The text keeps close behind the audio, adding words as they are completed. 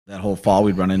That whole fall,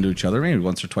 we'd run into each other maybe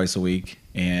once or twice a week,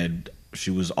 and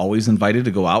she was always invited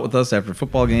to go out with us after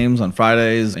football games on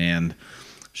Fridays, and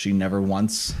she never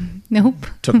once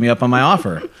took me up on my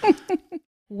offer.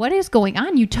 What is going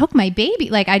on? You took my baby.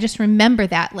 Like, I just remember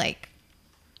that, like,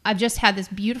 I've just had this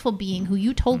beautiful being who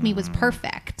you told me was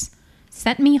perfect,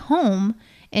 sent me home,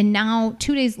 and now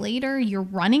 2 days later, you're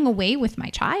running away with my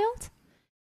child?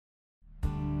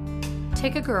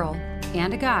 Take a girl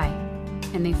and a guy,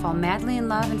 and they fall madly in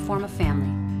love and form a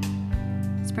family.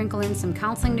 Sprinkle in some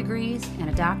counseling degrees and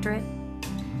a doctorate,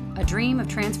 a dream of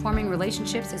transforming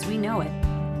relationships as we know it.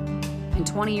 And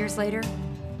 20 years later,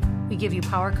 we give you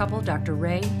power couple Dr.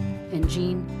 Ray and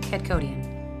Jean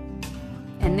Ketkodian.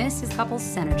 And this is Couples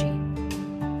Synergy.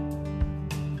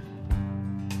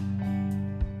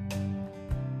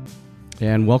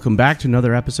 And welcome back to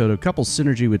another episode of Couples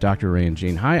Synergy with Dr. Ray and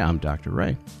Jean. Hi, I'm Dr.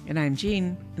 Ray. And I'm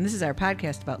Jean, and this is our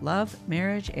podcast about love,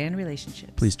 marriage, and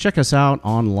relationships. Please check us out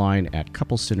online at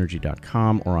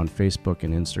couplesynergy.com or on Facebook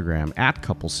and Instagram at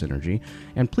Couples Synergy.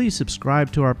 And please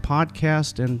subscribe to our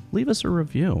podcast and leave us a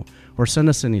review or send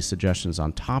us any suggestions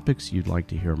on topics you'd like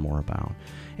to hear more about.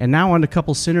 And now on to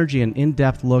Couples Synergy, an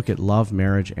in-depth look at love,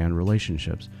 marriage, and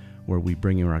relationships, where we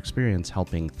bring you our experience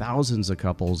helping thousands of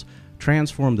couples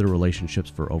transform their relationships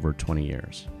for over 20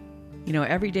 years. You know,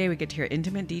 every day we get to hear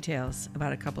intimate details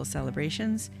about a couple's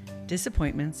celebrations,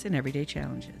 disappointments, and everyday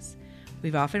challenges.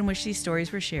 We've often wished these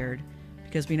stories were shared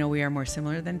because we know we are more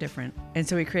similar than different. And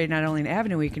so we create not only an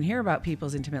avenue where you can hear about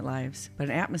people's intimate lives, but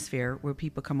an atmosphere where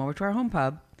people come over to our home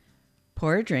pub,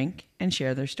 pour a drink, and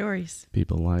share their stories.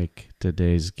 People like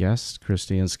today's guests,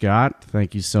 Christy and Scott,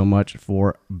 thank you so much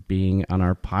for being on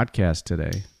our podcast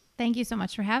today. Thank you so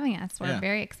much for having us. We're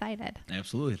very excited.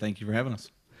 Absolutely. Thank you for having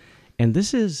us. And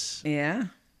this is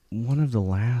one of the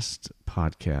last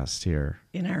podcasts here.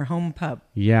 In our home pub.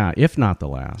 Yeah, if not the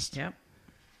last. Yep.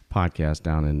 Podcast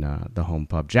down in the home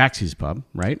pub, Jaxie's Pub,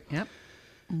 right? Yep.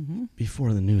 Mm-hmm.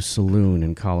 Before the new saloon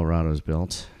in Colorado is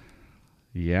built.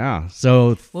 Yeah.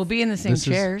 So we'll be in the same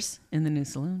chairs in the new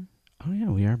saloon. Oh, yeah,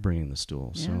 we are bringing the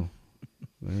stools. Yeah. So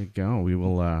there you go. We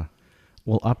will...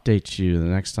 We'll update you the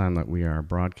next time that we are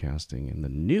broadcasting in the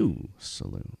new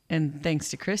saloon. And thanks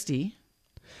to Christy.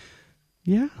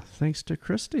 Yeah, thanks to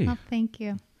Christy. Oh, thank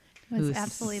you. It was who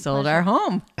absolutely sold pleasure. our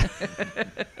home.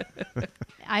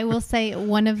 I will say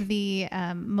one of the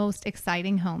most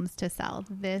exciting homes to sell.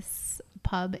 This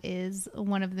pub is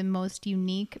one of the most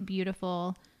unique,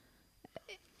 beautiful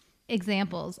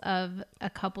examples of a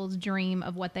couple's dream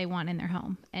of what they want in their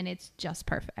home. And it's just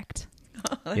perfect.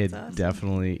 Oh, it awesome.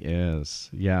 Definitely is.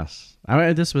 Yes. I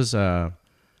mean, this was,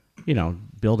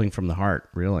 building from the heart,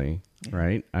 really,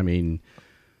 right? I mean,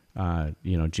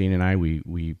 Jean and I,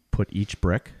 we put each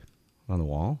brick on the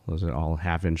wall. Those are all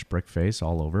half-inch brick face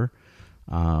all over.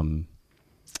 You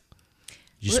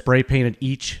spray painted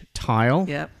each tile.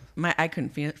 Yep. I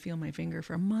couldn't feel my finger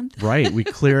for a month. Right. We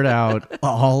cleared out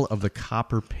all of the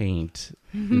copper paint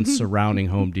in surrounding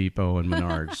Home Depot and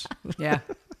Menards. Yeah.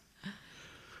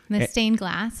 And the stained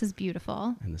glass is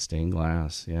beautiful. And the stained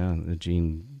glass, yeah, that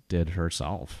Jean did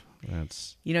herself.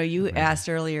 That's you amazing. Asked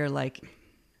earlier, like,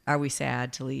 are we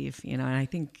sad to leave? And I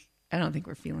don't think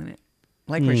we're feeling it.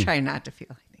 Like we're trying not to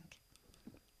feel. I think.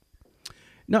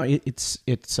 No, it's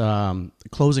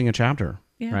closing a chapter,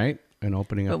 yeah. Right, and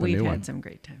opening up a new one. But we've had some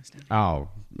great times down here. Oh,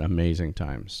 amazing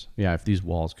times! Yeah, if these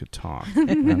walls could talk,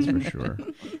 that's for sure.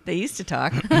 They used to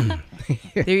talk.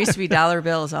 There used to be dollar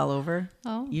bills all over.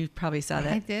 Oh, you probably saw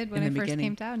that. I did when in I the first beginning.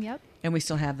 came down. Yep. And we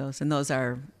still have those, and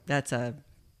that's a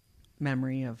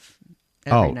memory of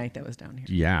every night that was down here.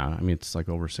 Yeah, I mean it's like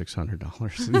over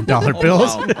 $600 in dollar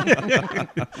bills.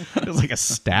 It was like a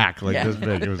stack, like this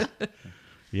big. It was,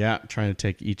 trying to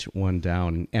take each one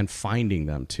down and finding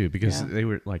them too, because they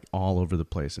were like all over the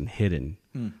place and hidden.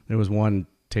 There was one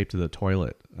taped to the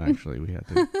toilet. Actually, we had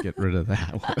to get rid of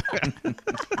that.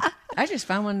 I just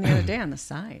found one the other day on the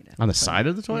side. On the side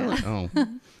of the toilet? Yeah. Oh,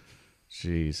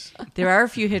 jeez. There are a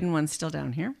few hidden ones still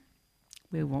down here.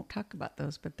 We won't talk about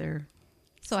those, but they're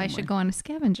So somewhere. I should go on a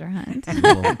scavenger hunt.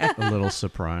 a little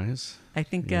surprise. I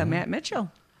think Matt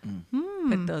Mitchell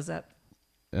put those up.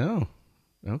 Oh,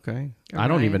 okay. Or I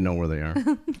don't Ryan. even know where they are.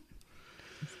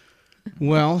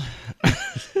 Well,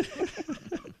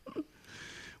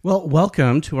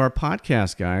 welcome to our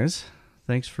podcast, guys.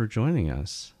 Thanks for joining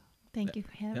us. Thank you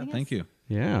for having us. Thank you.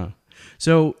 Yeah.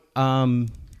 So, why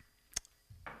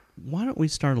don't we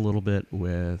start a little bit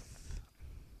with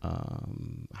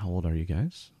how old are you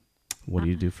guys? What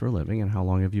do you do for a living, and how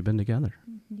long have you been together?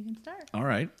 You can start. All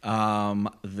right.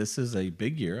 This is a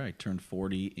big year. I turned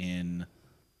 40 in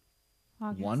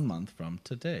August. 1 month from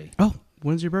today, Oh,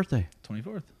 when's your birthday?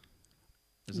 24th.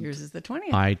 Yours is the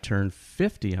 20th. I turned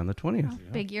 50 on the 20th. Oh,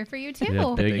 big year for you too.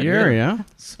 Yeah, big year, yeah.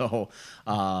 So,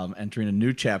 entering a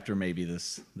new chapter maybe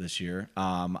this year.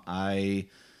 I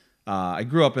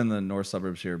grew up in the north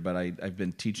suburbs here, but I've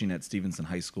been teaching at Stevenson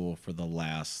High School for the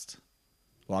last.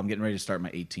 Well, I'm getting ready to start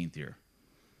my 18th year.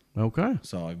 Okay.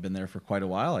 So I've been there for quite a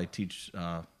while. I teach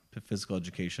physical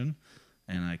education,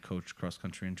 and I coach cross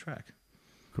country and track.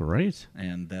 Great.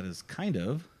 And that is kind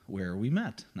of where we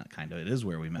met. Not kind of. It is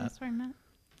where we met. That's where I met.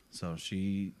 So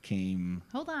she came.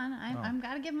 Hold on, I'm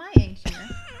gotta give my age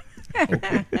here.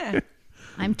 Okay.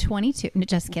 I'm 22. No,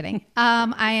 just kidding.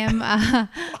 I am.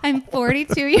 I'm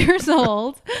 42 years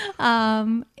old,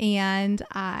 and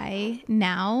I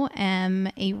now am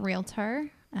a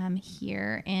realtor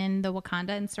here in the Wakanda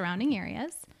and surrounding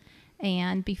areas.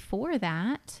 And before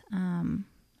that,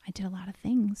 I did a lot of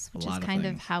things, which is kind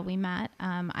of how we met.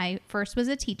 I first was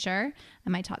a teacher,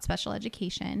 and I taught special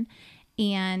education.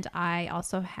 And I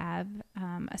also have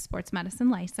a sports medicine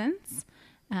license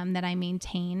that I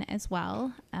maintain as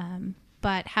well.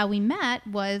 But how we met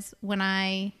was when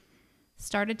I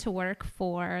started to work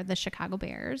for the Chicago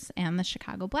Bears and the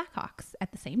Chicago Blackhawks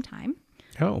at the same time.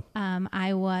 Oh.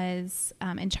 I was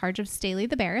in charge of Staley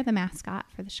the Bear, the mascot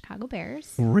for the Chicago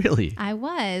Bears. Really? I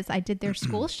was. I did their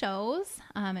school shows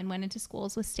and went into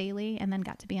schools with Staley and then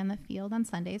got to be on the field on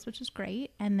Sundays, which was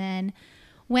great. And then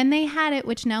when they had it,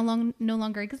 which now no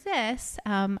longer exists,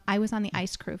 I was on the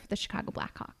ice crew for the Chicago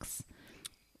Blackhawks.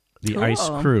 The ice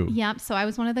crew. Yep. So I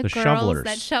was one of the girls shovelers.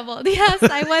 that shoveled. Yes,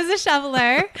 I was a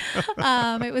shoveler.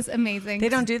 It was amazing. They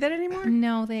don't do that anymore?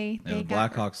 No, they The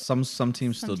got, Blackhawks. Some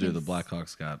teams still do. The teams-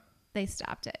 Blackhawks they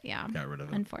stopped it. Yeah. got rid of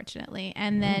it. Unfortunately.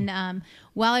 And then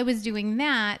while I was doing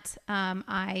that,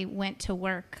 I went to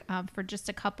work for just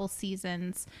a couple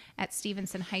seasons at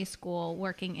Stevenson High School,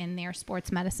 working in their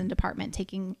sports medicine department,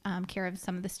 taking care of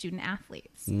some of the student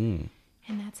athletes.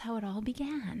 And that's how it all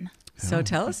began. So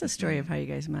tell us the story of how you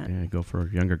guys met. Yeah, go for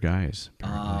younger guys.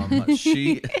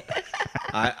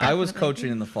 I was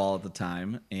coaching in the fall at the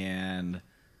time, and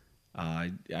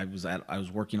I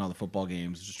was working all the football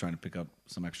games, just trying to pick up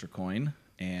some extra coin.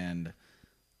 And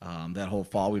that whole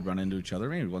fall, we'd run into each other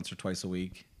maybe once or twice a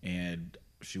week. And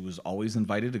she was always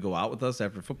invited to go out with us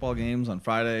after football games on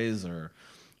Fridays or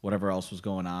whatever else was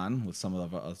going on with some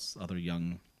of us other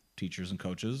young teachers and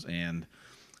coaches. And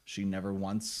she never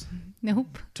once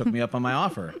took me up on my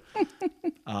offer.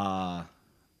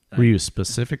 Were you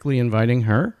specifically inviting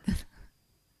her?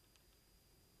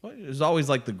 Well, it was always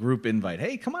like the group invite.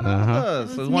 Hey, come on out with us.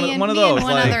 It It was was one me of and those.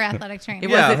 one Like, other athletic trainer. It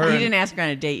Yeah, wasn't, her you and- didn't ask her on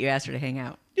a date. You asked her to hang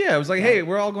out. yeah, it was like, hey,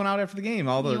 we're all going out after the game.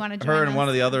 All You wanna the join her and one us?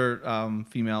 of the other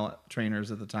female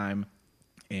trainers at the time,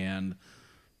 and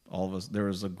all of us. There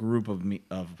was a group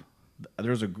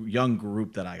there was a young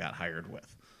group that I got hired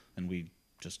with, and we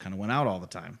just kind of went out all the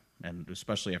time, and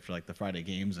especially after like the Friday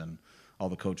games and all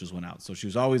the coaches went out. So she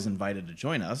was always invited to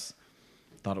join us.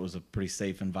 Thought it was a pretty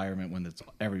safe environment when it's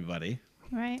everybody.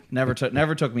 Right. Never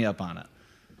took me up on it.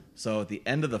 So at the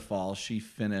end of the fall, she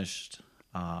finished.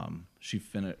 I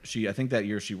think that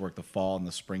year she worked the fall and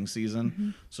the spring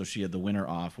season. So she had the winter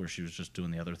off where she was just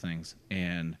doing the other things.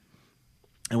 And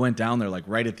I went down there like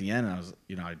right at the end, and I was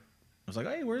like,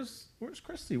 hey, where's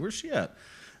Christy? Where's she at?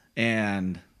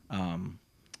 And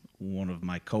one of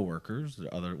my coworkers,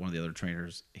 one of the other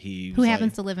trainers, Who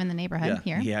happens to live in the neighborhood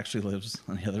here. he actually lives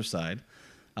on the other side.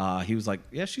 He was like,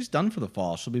 yeah, she's done for the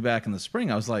fall. She'll be back in the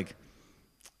spring. I was like,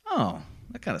 oh,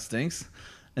 that kind of stinks.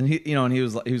 And he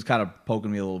was kind of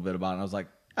poking me a little bit about it. I was like,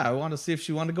 yeah, I wanted to see if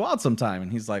she wanted to go out sometime.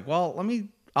 And he's like, well,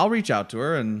 I'll reach out to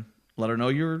her and let her know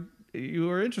you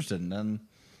were interested. And then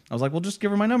I was like, well, just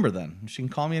give her my number then. She can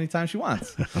call me anytime she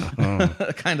wants.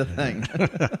 Kind of thing.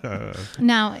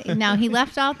 Now he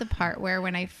left out the part where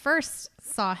when I first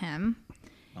saw him,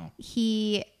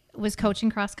 he was coaching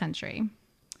cross country.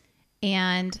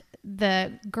 And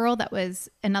the girl that was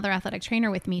another athletic trainer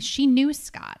with me, she knew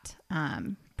Scott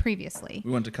previously.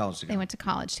 We went to college together. They went to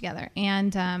college together.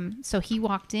 And so he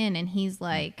walked in and he's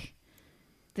like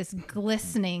this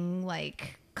glistening,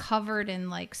 like covered in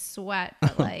like sweat,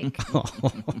 but like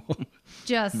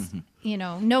just,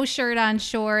 no shirt on,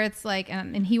 shorts. Like,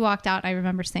 and he walked out. I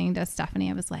remember saying to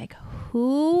Stephanie, I was like,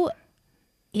 who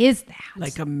is that?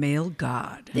 Like a male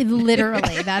god.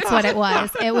 Literally, that's what it was.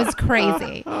 It was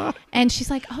crazy. And she's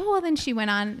like, oh, well, then she went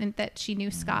on and that she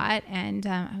knew Scott. And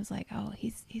I was like, oh,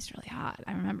 he's really hot.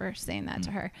 I remember saying that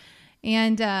to her.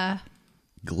 And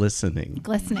Glistening.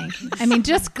 I mean,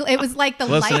 it was like the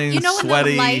Glistening, light. When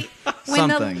sweaty, the light,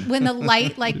 something. when the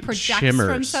light like projects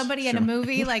Shimmers. from somebody in a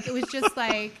movie, like it was just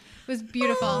like, it was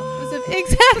beautiful.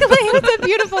 It was a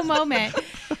beautiful moment.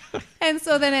 And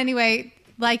so then anyway,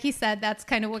 like he said, that's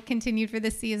kind of what continued for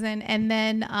this season. And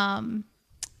then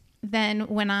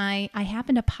when I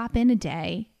happened to pop in a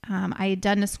day, I had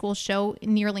done a school show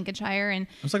near Lincolnshire, and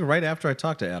It was like right after I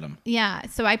talked to Adam. yeah,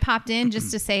 so I popped in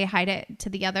just to say hi to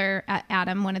the other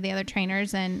Adam, one of the other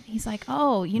trainers, and he's like,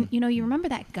 "Oh, you know, you remember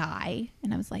that guy?"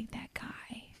 And I was like, "That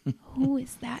guy? Who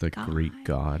is that The guy?" Greek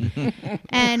god.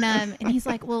 And he's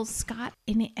like, "Well, Scott,"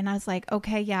 and I was like,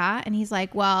 "Okay, yeah." And he's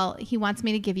like, "Well, he wants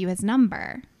me to give you his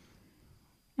number."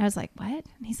 I was like, "What?"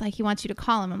 And he's like, "He wants you to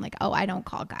call him." I'm like, "Oh, I don't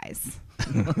call guys."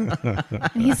 And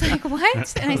he's like,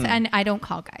 "What?" And I said, "I don't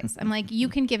call guys." I'm like, "You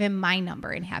can give him my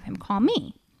number and have him call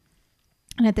me."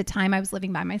 And at the time, I was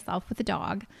living by myself with a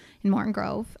dog in Morton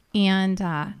Grove, and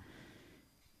that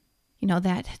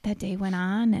day went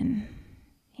on, and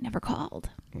he never called.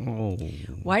 Oh.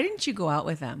 Why didn't you go out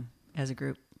with them as a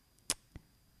group?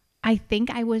 I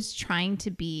think I was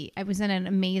I was in an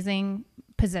amazing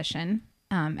position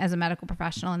as a medical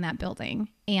professional in that building.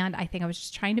 And I think I was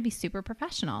just trying to be super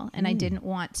professional, and I didn't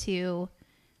want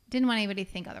anybody to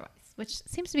think otherwise, which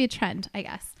seems to be a trend, I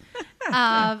guess.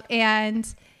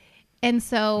 And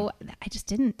so I just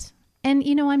didn't. And,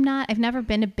 I've never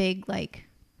been a big like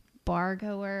bar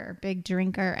goer or big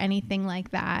drinker or anything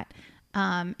like that.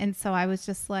 And so I was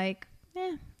just like,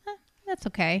 that's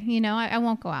okay. I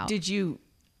won't go out.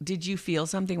 Did you feel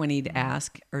something when he'd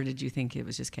ask, or did you think it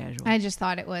was just casual? I just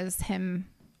thought it was him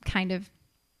kind of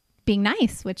being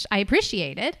nice, which I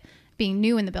appreciated, being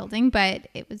new in the building, but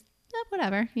it was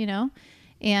whatever,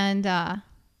 and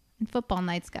football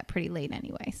nights got pretty late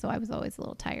anyway, so I was always a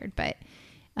little tired, but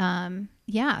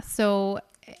so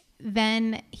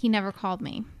then he never called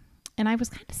me, and I was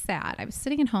kind of sad. I was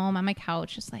sitting at home on my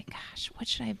couch just like, gosh, what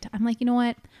should I have done? I'm like, you know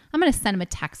what, I'm gonna send him a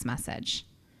text message.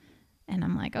 And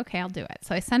I'm like, okay, I'll do it.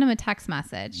 So I sent him a text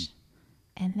message,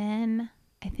 and then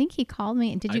I think he called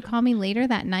me. Did you call me later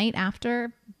that night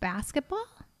after basketball?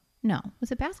 No.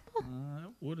 Was it basketball?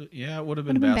 It would have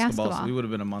been basketball. So we would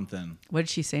have been a month in. What did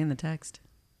she say in the text?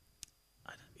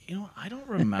 I don't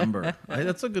remember.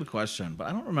 That's a good question, but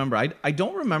I don't remember. I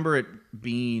don't remember it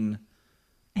being.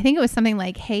 I think it was something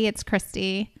like, "Hey, it's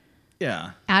Christy.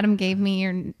 Yeah. Adam gave me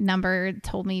your number,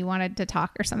 told me you wanted to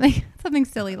talk," or something, something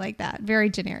silly like that. Very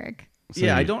generic. So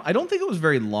I don't think it was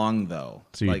very long though.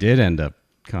 So you did end up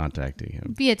contacting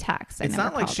him via text. It's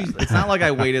not like it's not like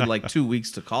I waited like 2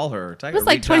 weeks to call her. It was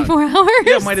like 24 hours.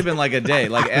 Yeah, it might have been like a day.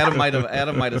 Like Adam might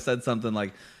have said something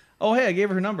like, "Oh, hey, I gave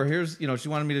her number. Here's, she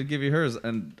wanted me to give you hers,"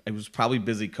 and I was probably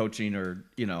busy coaching or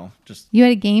just. You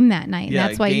had a game that night. Yeah,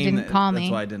 that's why you didn't call me.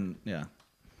 That's why I didn't. Yeah.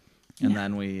 And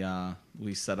then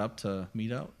we set up to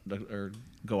meet out or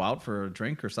go out for a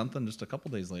drink or something just a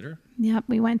couple days later. Yep,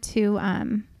 we went to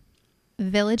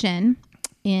Village Inn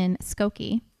in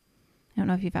Skokie. I don't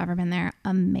know if you've ever been there.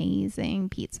 Amazing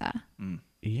pizza.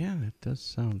 Yeah, it does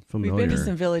sound familiar. We've been to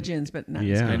some Village Inns, but not.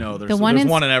 Yeah. I know. There's one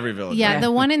in every village. Yeah, right?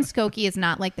 the one in Skokie is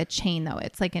not like the chain, though.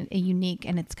 It's like a unique,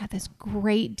 and it's got this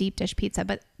great deep dish pizza.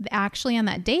 But actually on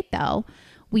that date, though,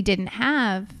 we didn't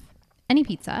have any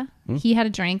pizza. He had a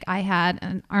drink. I had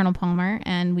an Arnold Palmer,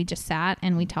 and we just sat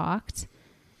and we talked.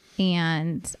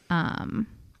 And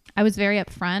I was very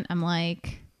upfront. I'm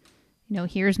like,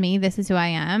 here's me. This is who I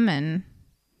am. And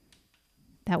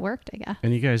that worked, I guess.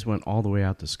 And you guys went all the way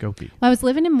out to Skokie. Well, I was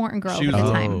living in Morton Grove at the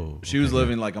time. Oh, She was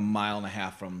living like a mile and a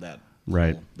half from that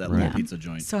little pizza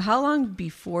joint. So how long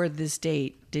before this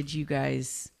date did you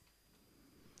guys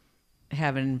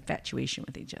have an infatuation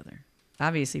with each other?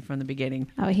 Obviously from the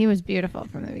beginning. Oh, he was beautiful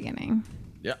from the beginning.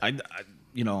 Yeah,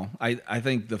 I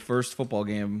think the first football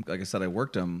game, like I said, I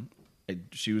worked him.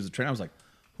 She was a trainer. I was like,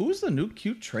 "Who's the new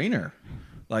cute trainer?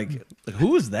 Like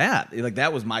who is that?" Like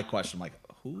that was my question. I'm like,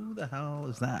 who the hell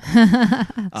is that?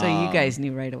 So you guys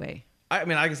knew right away. I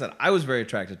mean, like I said, I was very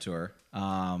attracted to her.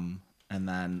 And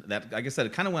then that, like I said,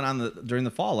 it kind of went on during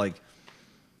the fall. Like,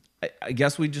 I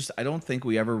guess I don't think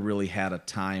we ever really had a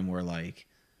time where like,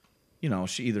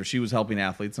 she was helping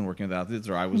athletes and working with athletes,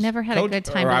 or I was never had a good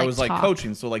time. Or to, I was like talk.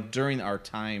 coaching. So like during our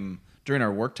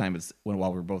work time,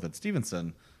 while we were both at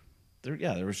Stevenson,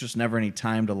 there was just never any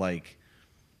time to like,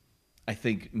 I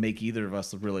think make either of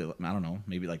us really, I don't know,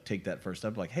 maybe like take that first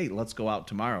step, like, hey, let's go out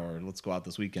tomorrow or let's go out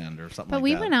this weekend or something. But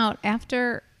we went out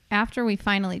after we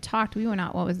finally talked. We went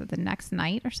out. What was it? The next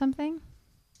night or something?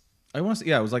 I want to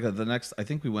say, yeah, it was like the next. I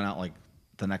think we went out like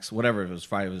the next whatever it was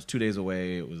Friday. It was 2 days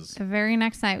away. It was the very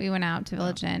next night we went out to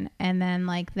Village Inn, and then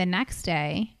like the next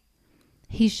day,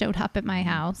 he showed up at my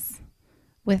house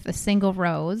with a single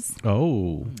rose.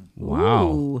 Oh, wow.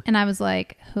 Ooh. And I was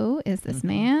like, who is this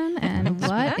man and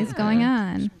what is going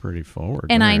on? Pretty forward.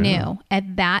 And there, I yeah.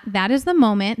 knew that is the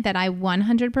moment that I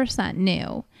 100%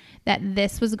 knew that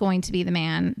this was going to be the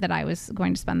man that I was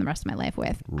going to spend the rest of my life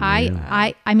with. Really?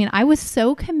 I mean, I was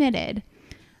so committed.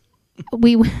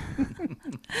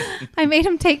 I made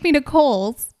him take me to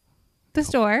Kohl's, the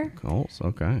store. Kohl's,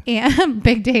 okay. And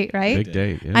big date, right? Big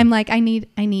date. Yeah. I'm like, I need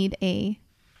a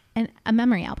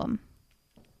memory album.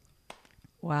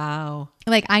 Wow.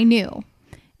 Like I knew.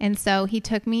 And so he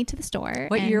took me to the store.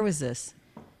 What year was this?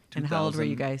 And how old were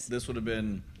you 2000. guys? This would have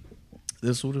been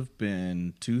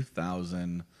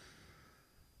 2000.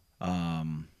 So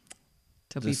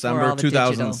before December all the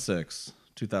digital. 2006.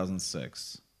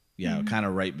 2006. Yeah, kind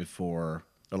of right before,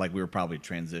 or like we were probably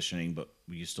transitioning, but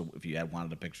we still, if you had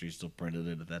wanted a picture, you still printed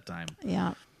it at that time.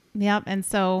 Yeah. Yep. And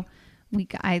so we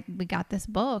got this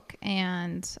book,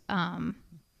 and I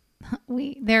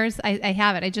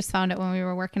have it. I just found it when we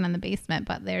were working on the basement,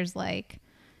 but there's like,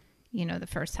 you know, the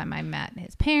first time I met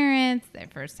his parents, the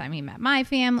first time he met my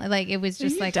family, like it was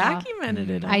just You like documented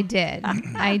it all. I did.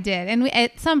 I did. And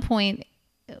at some point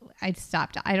I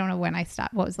stopped. I don't know when I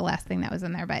stopped. What was the last thing that was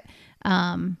in there, but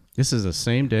This is the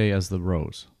same day as the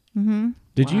rose. Mm-hmm.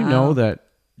 Did you know that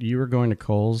you were going to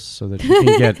Kohl's so that you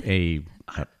can get a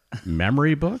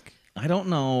memory book? I don't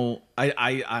know.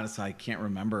 I honestly, I can't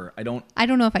remember. I don't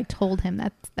know if I told him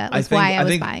that was why I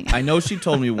was buying it. I know she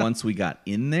told me once we got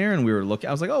in there and we were looking.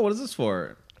 I was like, "Oh, what is this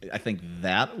for?" I think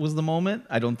that was the moment.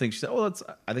 I don't think she said, "Oh, let's."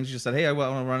 I think she just said, "Hey, I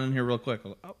want to run in here real quick."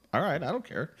 Oh, all right, I don't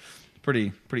care.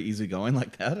 Pretty easy going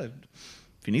like that. If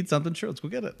you need something, sure, let's go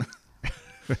get it.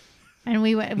 And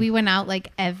we went out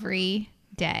like every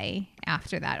day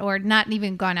after that, or not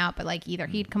even gone out, but like either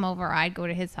he'd come over or I'd go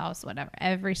to his house, whatever,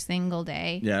 every single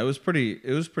day. Yeah, it was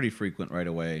pretty frequent right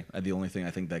away. The only thing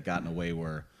I think that got in the way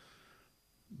were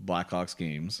Blackhawks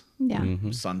games, Yeah.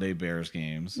 Sunday Bears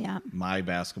games, Yeah. my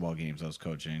basketball games I was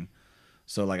coaching.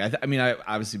 So like I mean I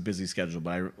obviously busy schedule,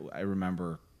 but I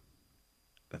remember.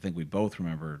 I think we both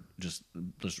remember just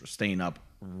staying up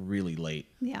really late.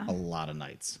 Yeah. A lot of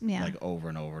nights. Yeah. Like over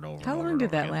and over and over. How and over long and did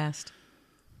over that again. last?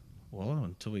 Well,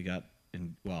 until we got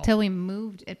in. Well, Till we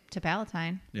moved it to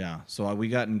Palatine yeah. So we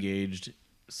got engaged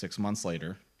 6 months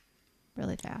later.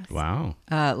 really fast. Wow.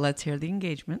 Let's hear the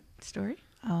engagement story.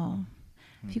 Oh,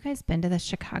 have you guys been to the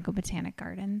Chicago Botanic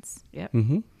Gardens? Yep.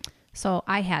 Mm-hmm. So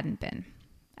I hadn't been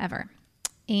ever.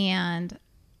 And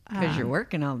Because you're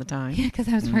working all the time. because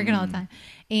I was working all the time.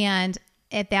 And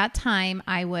at that time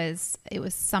it was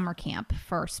summer camp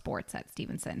for sports at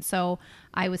Stevenson. So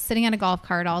I was sitting on a golf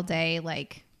cart all day,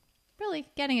 like really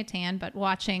getting a tan, but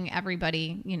watching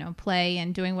everybody, you know, play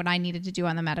and doing what I needed to do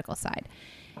on the medical side.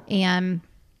 And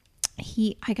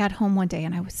I got home one day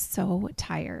and I was so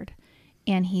tired.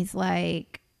 And he's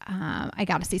like, I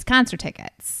got us these concert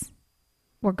tickets.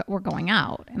 We're going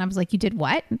out. And I was like, you did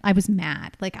what? I was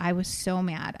mad. Like, I was so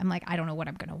mad. I'm like, I don't know what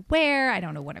I'm going to wear. I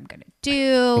don't know what I'm going to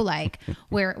do. Like,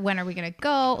 when are we going to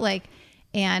go? Like,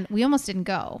 and we almost didn't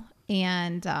go.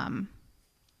 And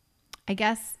I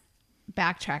guess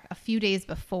backtrack a few days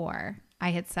before, I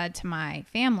had said to my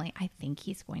family, I think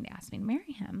he's going to ask me to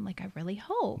marry him. Like, I really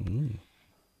hope.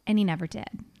 And he never did.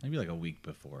 Maybe like a week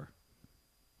before.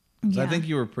 So I think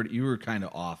you were kind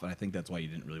of off, and I think that's why you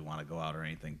didn't really want to go out or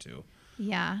anything too.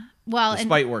 Yeah. Well,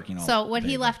 Despite working all so what day,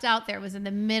 he but- left out there was in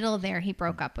the middle there, he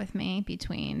broke up with me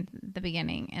between the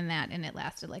beginning and that, and it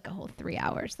lasted like a whole 3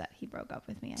 hours that he broke up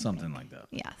with me. I Something think. like that.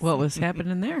 Yes. What was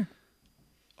happening there?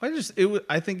 I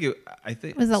think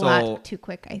it was a lot too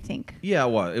quick, I think. Yeah,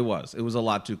 it was a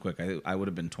lot too quick. I would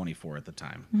have been 24 at the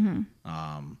time.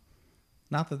 Mm-hmm.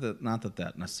 Not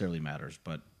that necessarily matters,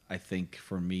 but I think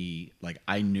for me, like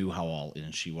I knew how all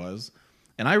in she was,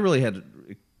 and I really had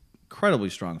incredibly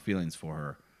strong feelings for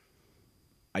her.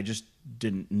 I just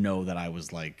didn't know that I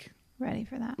was like Ready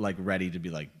for that. like ready to be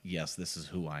like, yes, this is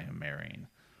who I am marrying.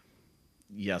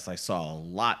 Yes, I saw a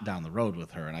lot down the road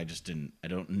with her, and I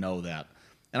don't know that.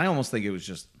 And I almost think it was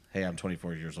just, hey, I'm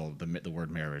 24 years old. The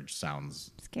word marriage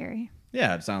sounds, Scary.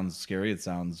 yeah, it sounds scary. It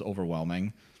sounds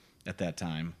overwhelming at that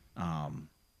time.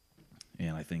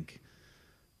 And I think,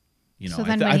 you know, So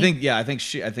then I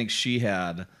think she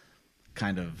had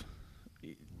kind of,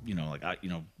 you know, like,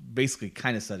 basically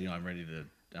kind of said, you know, I'm ready to,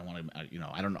 I want to, you know,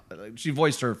 I don't know. She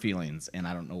voiced her feelings, and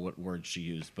I don't know what words she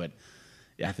used, but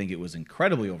I think it was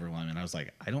incredibly overwhelming. I was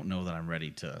like, I don't know that I'm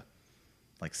ready to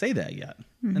like say that yet.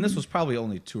 Mm-hmm. And this was probably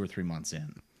only 2 or 3 months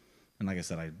in. And like I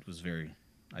said, I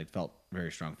felt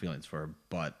very strong feelings for her,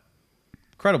 but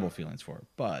credible feelings for her,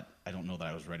 but I don't know that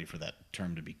I was ready for that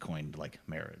term to be coined like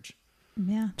marriage.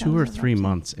 Yeah. 2 or 3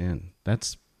 months in.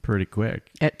 That's pretty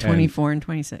quick. At 24 and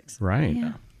 26. Right.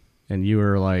 Yeah. And you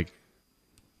were like,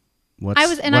 I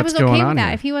was going okay with on that.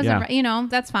 here? If he wasn't, Yeah. you know,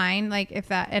 that's fine. Like if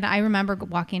that, and I remember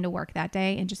walking to work that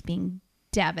day and just being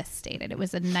devastated. It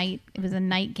was a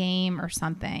night game or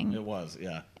something. It was,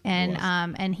 yeah. And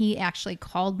and he actually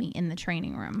called me in the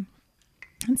training room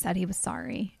and said he was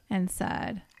sorry and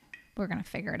said we're going to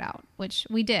figure it out, which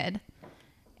we did.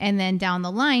 And then down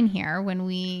the line here, when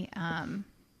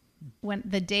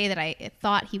the day that I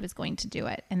thought he was going to do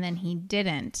it and then he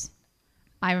didn't,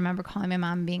 I remember calling my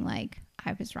mom and being like,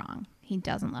 I was wrong. He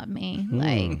doesn't love me.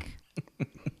 Like,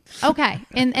 okay.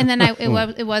 And then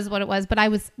it was what it was. But I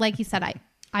was, like you said,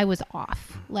 I was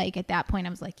off. Like at that point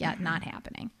I was like, yeah, not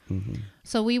happening.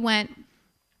 So we went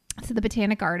to the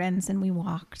Botanic Gardens and we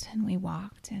walked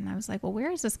and I was like, well,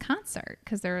 where is this concert?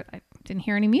 Because I didn't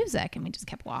hear any music, and we just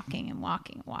kept walking and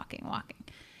walking.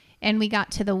 And we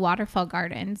got to the waterfall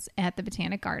gardens at the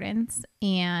Botanic Gardens,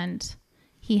 and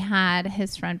he had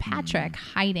his friend Patrick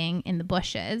hiding in the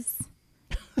bushes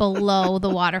below the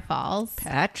waterfalls.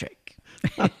 Patrick.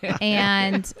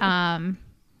 And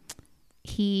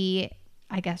he,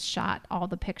 I guess, shot all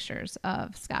the pictures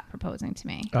of Scott proposing to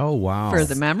me. Oh, wow. For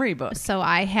the memory book. So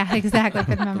I had exactly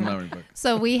for the memory. memory book.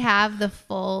 So we have the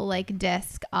full like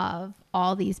disc of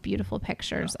all these beautiful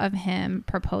pictures of him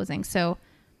proposing. So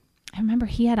I remember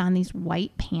he had on these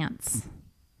white pants,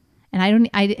 and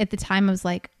I at the time I was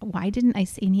like, why didn't I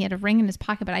see? And he had a ring in his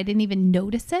pocket, but I didn't even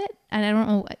notice it. And I don't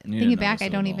know. Thinking back, I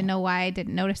don't even know why I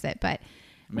didn't notice it. But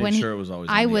Made sure it was always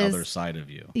on the other side of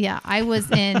you. Yeah, I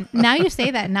was in. Now you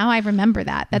say that. Now I remember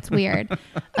that. That's weird.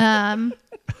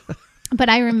 But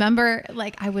I remember,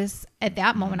 like, I was at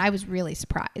that moment, I was really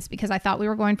surprised because I thought we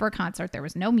were going for a concert. There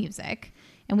was no music,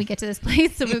 and we get to this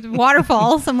place with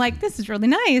waterfalls. I'm like, this is really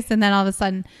nice. And then all of a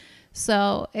sudden,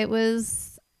 so it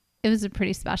was a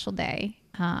pretty special day.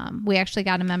 We actually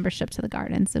got a membership to the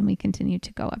gardens, and we continue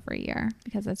to go every year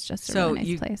because it's just a really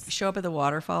nice place. So you show up at the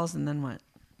waterfalls, and then what?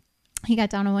 He got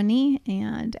down on one knee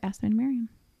and asked me to marry him.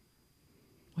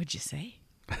 What'd you say?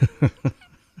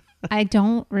 I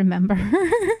don't remember.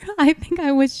 I think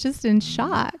I was just in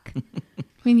shock. I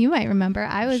mean, you might remember.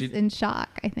 I was in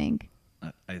shock, I think.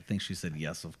 I think she said,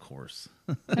 yes, of course.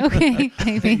 Okay,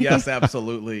 maybe. Yes,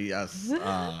 absolutely, yes.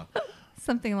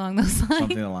 Something along those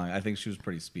lines. I think she was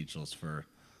pretty speechless for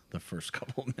the first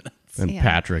couple minutes. And Yeah.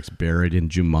 Patrick's buried in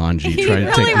Jumanji He trying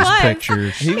to really take these was.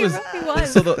 pictures. He was.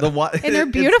 was. So the And they're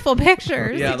beautiful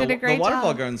pictures. Yeah, He did a great the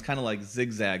waterfall job. gardens kind of like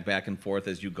zigzag back and forth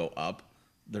as you go up.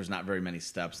 There's not very many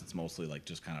steps. It's mostly like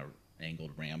just kind of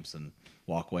angled ramps and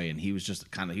walkway. And he was just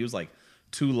he was like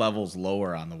 2 levels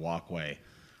lower on the walkway.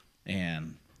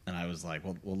 And I was like,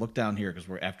 well, we'll look down here because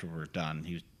after we're done.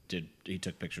 He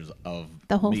took pictures of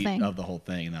The whole thing. of the whole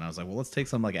thing. And then I was like, well, let's take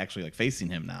some like actually like facing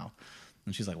him now.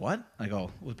 And she's like, what? I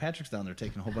go, well, Patrick's down there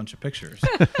taking a whole bunch of pictures.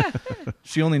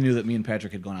 She only knew that me and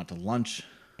Patrick had gone out to lunch.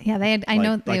 Yeah, they had. I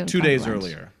know they like had 2 gone to days lunch.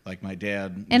 earlier. Like my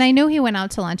dad. And I know he went out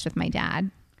to lunch with my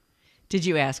dad. Did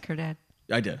you ask her, Dad?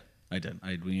 I did.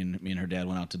 Me and her dad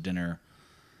went out to dinner.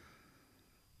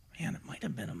 Man, it might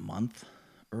have been a month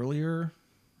earlier.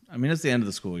 I mean, it's the end of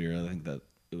the school year. I think that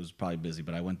it was probably busy,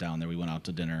 but I went down there. We went out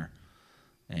to dinner,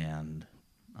 and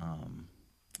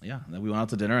then we went out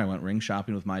to dinner. I went ring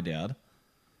shopping with my dad.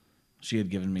 She had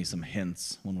given me some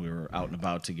hints when we were out and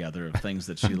about together of things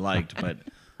that she liked, but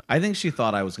I think she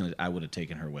thought I would have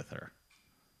taken her with her.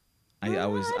 I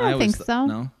don't think so.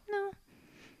 No.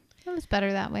 No, it was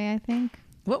better that way. I think.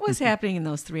 What was happening in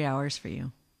those 3 hours for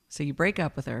you? So you break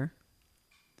up with her.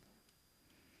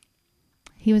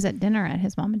 He was at dinner at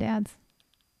his mom and dad's.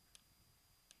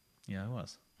 Yeah, I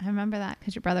was. I remember that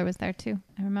because your brother was there too.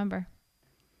 I remember.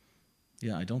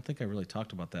 Yeah, I don't think I really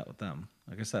talked about that with them.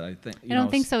 Like I said, I think I don't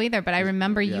think so either, but I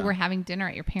remember you yeah. were having dinner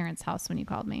at your parents' house when you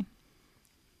called me.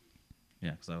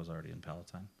 Yeah, because I was already in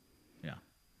Palatine. Yeah.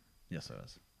 Yes, I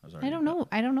was. I was already. I don't know.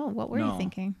 I don't know. What were you No.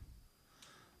 thinking?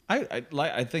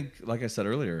 I think, like I said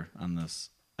earlier on this,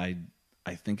 I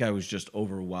think I was just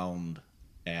overwhelmed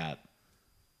at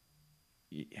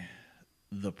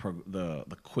the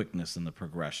quickness and the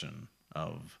progression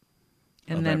of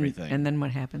everything. And then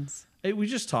what happens? We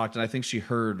just talked, and I think she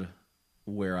heard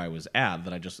where I was at.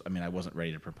 That I wasn't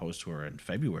ready to propose to her in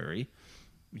February,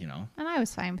 you know. And I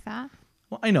was fine with that.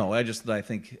 Well, I know. I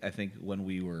think when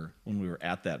we were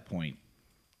at that point,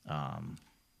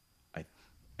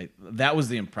 that was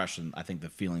the impression. I think the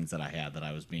feelings that I had, that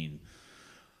I was being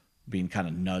kind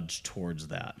of nudged towards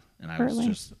that, and I was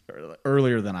just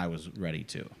earlier than I was ready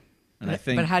to. And I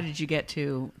think. But how did you get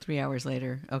to 3 hours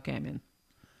later? Okay, I'm in.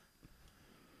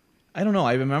 I don't know.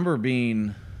 I remember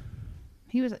being.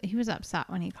 He was upset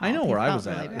when he called. I know He where I felt was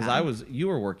at really because bad. you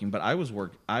were working, but I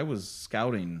was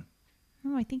scouting.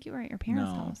 Oh, I think you were at your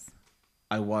parents' No. house.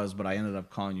 I was, but I ended up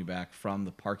calling you back from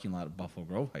the parking lot at Buffalo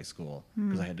Grove High School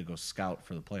because I had to go scout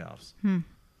for the playoffs.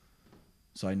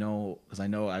 So I know, because I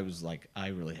know I was like, I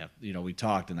really have, we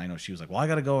talked, and I know she was like, well, I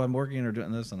got to go. I'm working or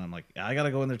doing this. And I'm like, I got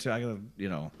to go in there too. I got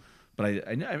to, but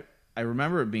I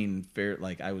remember it being fair.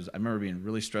 Like I remember being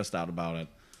really stressed out about it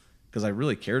because I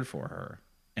really cared for her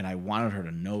and I wanted her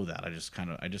to know that.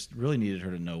 I just really needed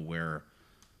her to know where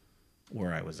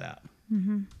I was at.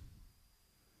 Mm-hmm.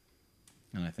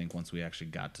 And I think once we actually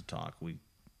got to talk, we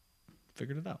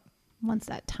figured it out. Once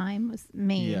that time was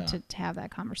made to have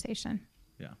that conversation.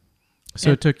 Yeah.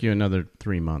 So it took you another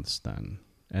 3 months then,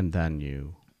 and then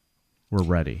you were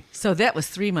ready. So that was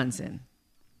 3 months in.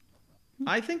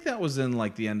 I think that was in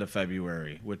like the end of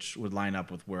February, which would line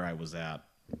up with where I was at.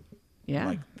 Yeah.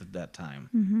 Like that time.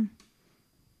 Mm-hmm.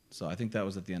 So I think that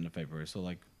was at the end of February. So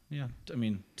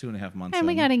 2.5 months. And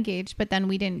we in. got engaged, but then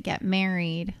we didn't get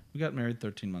married. We got married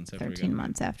 13 months after 13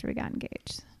 months after we got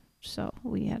engaged. So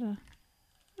we had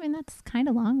that's kind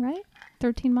of long, right?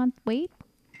 13-month wait.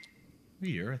 A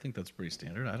year. I think that's pretty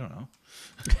standard. I don't know.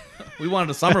 We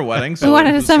wanted a summer wedding. So we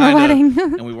wanted a summer wedding.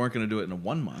 And we weren't going to do it in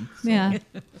 1 month. So. Yeah.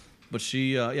 But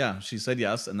she said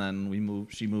yes. And then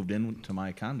she moved into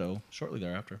my condo shortly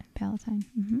thereafter. Palatine.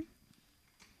 Mm-hmm.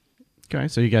 Okay,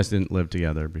 so you guys didn't live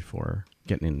together before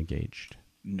getting engaged?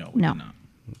 No, we did not.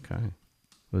 Okay.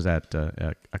 Was that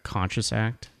a conscious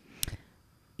act?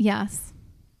 Yes.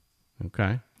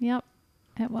 Okay. Yep,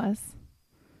 it was.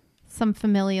 Some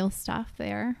familial stuff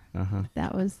there. Uh-huh.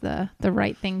 That was the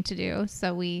right thing to do.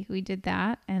 So we did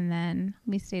that, and then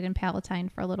we stayed in Palatine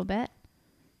for a little bit.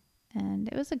 And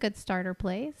it was a good starter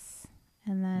place.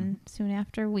 And then soon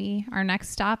after, our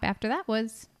next stop after that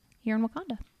was here in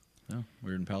Wakanda. Yeah, we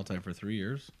were in Palatine for 3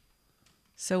 years.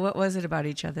 So what was it about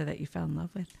each other that you fell in love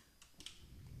with?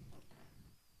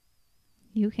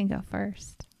 You can go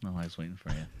first. No, I was waiting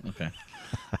for you. Okay.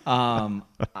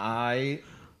 I've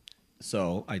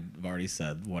already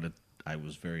said I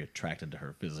was very attracted to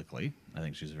her physically. I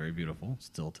think she's very beautiful,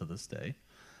 still to this day.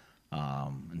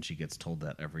 And she gets told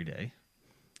that every day.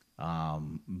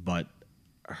 But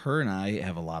her and I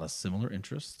have a lot of similar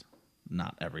interests.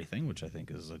 Not everything, which I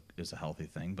think is a healthy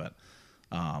thing, but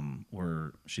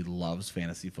she loves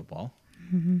fantasy football.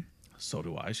 Mm-hmm. So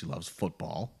do I. She loves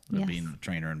football, Yes. being a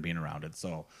trainer and being around it.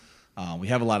 So we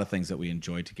have a lot of things that we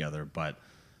enjoy together, but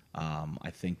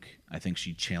I think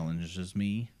she challenges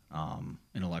me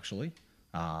intellectually.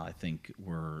 I think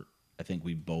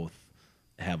we both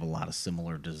have a lot of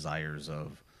similar desires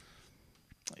of,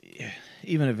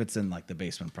 even if it's in like the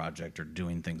basement project or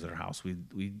doing things at our house,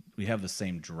 we have the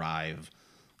same drive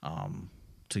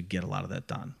to get a lot of that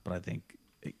done. But I think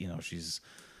she's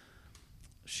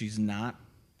not.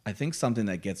 I think something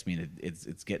that gets me,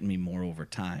 it's getting me more over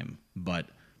time. But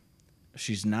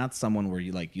she's not someone where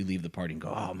you leave the party and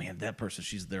go, oh man, that person,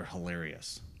 they're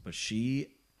hilarious. But she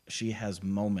has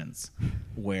moments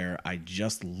where I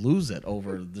just lose it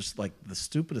over just like the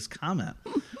stupidest comment.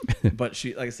 But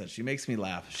she, like I said, she makes me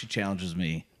laugh. She challenges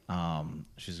me.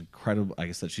 She's incredible. Like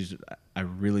I said, I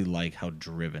really like how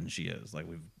driven she is. Like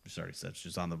we've already said,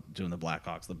 she's doing the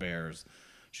Blackhawks, the Bears.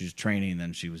 She's training.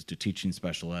 Then she was teaching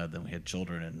special ed. Then we had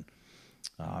children,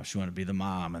 and she wanted to be the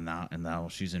mom. And now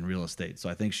she's in real estate. So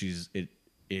I think it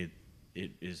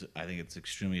is. I think it's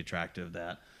extremely attractive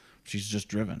that she's just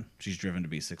driven. She's driven to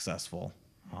be successful.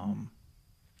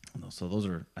 So those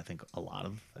are, I think, a lot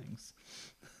of things.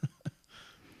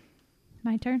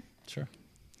 My turn? Sure.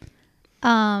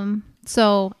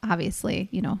 So obviously,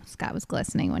 Scott was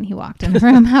glistening when he walked in the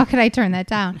room. How could I turn that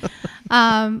down?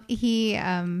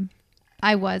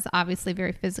 I was obviously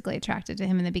very physically attracted to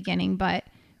him in the beginning, but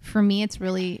for me, it's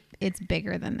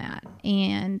bigger than that.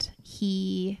 And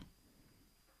he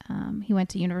went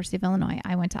to University of Illinois.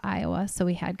 I went to Iowa. So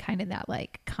we had kind of that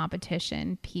like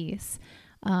competition piece.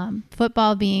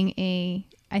 Football being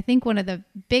I think one of the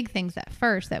big things at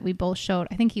first that we both showed,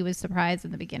 I think he was surprised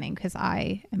in the beginning because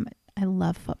I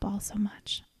love football so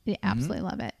much. I absolutely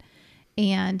love it.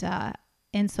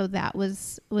 And so that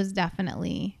was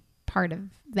definitely part of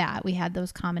that. We had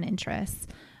those common interests.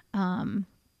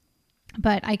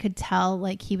 But I could tell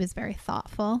like he was very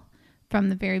thoughtful from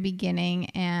the very beginning,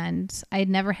 and I had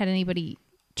never had anybody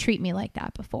treat me like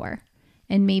that before.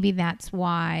 And maybe that's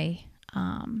why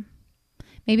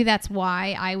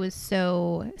I was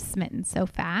so smitten so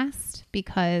fast,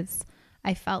 because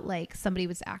I felt like somebody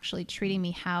was actually treating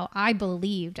me how I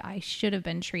believed I should have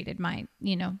been treated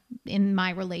in my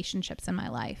relationships in my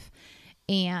life.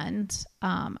 And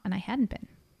I hadn't been.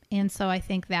 And so I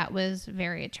think that was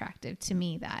very attractive to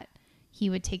me, that he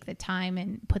would take the time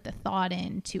and put the thought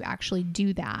in to actually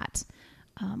do that,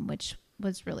 which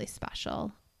was really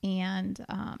special. And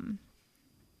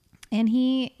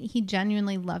he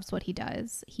genuinely loves what he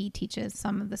does. He teaches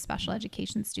some of the special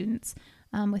education students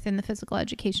within the physical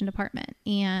education department.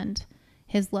 And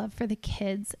his love for the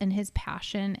kids and his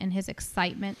passion and his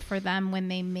excitement for them when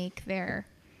they make their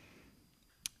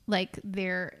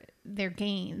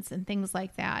gains and things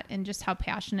like that, and just how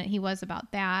passionate he was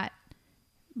about that,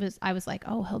 I was like,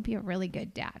 oh, he'll be a really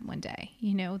good dad one day.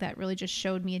 That really just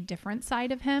showed me a different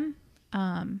side of him.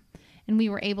 And we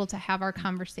were able to have our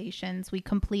conversations. We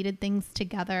completed things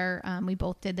together. We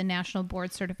both did the national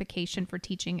board certification for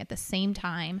teaching at the same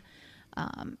time.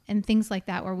 And things like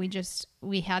that, where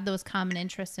we had those common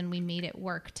interests and we made it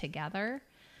work together.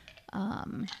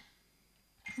 And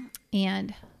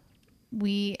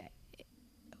we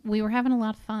were having a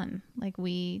lot of fun. Like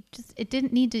it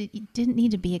didn't need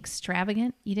to be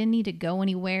extravagant. You didn't need to go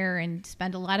anywhere and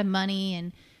spend a lot of money,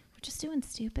 and we're just doing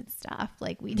stupid stuff.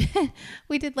 Like we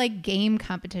did like game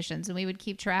competitions, and we would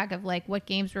keep track of like what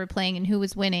games we were playing and who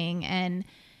was winning, and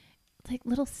like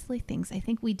little silly things. I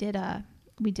think we did a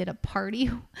party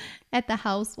at the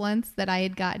house once that I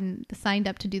had gotten signed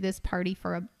up to do this party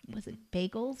for was it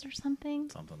bagels or something?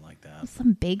 Something like that.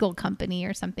 Some bagel company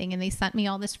or something. And they sent me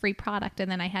all this free product,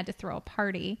 and then I had to throw a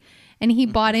party, and he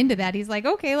bought into that. He's like,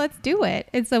 okay, let's do it.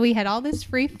 And so we had all this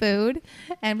free food,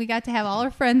 and we got to have all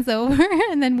our friends over,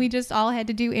 and then we just all had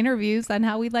to do interviews on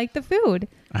how we liked the food.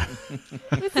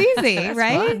 It was easy,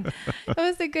 right? Fun. It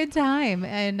was a good time.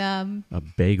 And a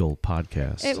bagel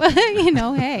podcast. It was,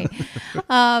 hey,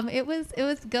 it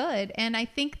was good. And I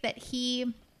think that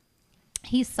he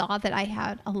saw that I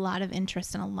had a lot of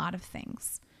interest in a lot of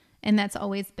things. And that's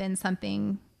always been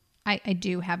something I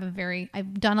do have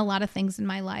I've done a lot of things in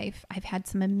my life. I've had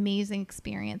some amazing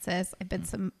experiences. I've been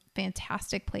some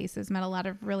fantastic places, met a lot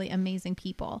of really amazing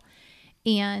people.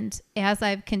 And as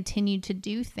I've continued to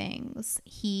do things,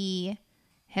 he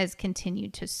has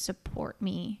continued to support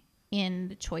me in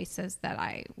the choices that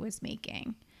I was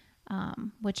making,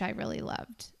 which I really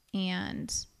loved.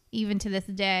 And even to this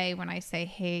day, when I say,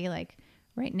 hey, like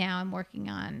right now I'm working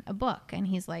on a book, and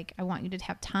he's like, I want you to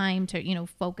have time to,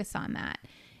 focus on that.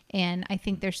 And I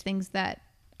think there's things that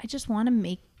I just want to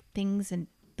make things in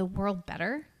the world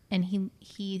better. And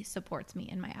he supports me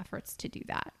in my efforts to do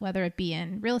that, whether it be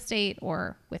in real estate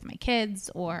or with my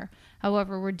kids or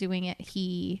however we're doing it.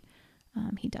 He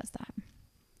does that.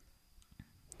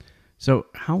 So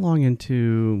how long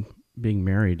into being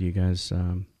married do you guys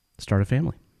start a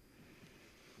family?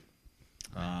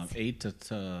 8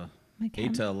 to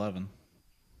 11.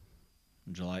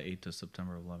 July 8 to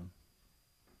September 11.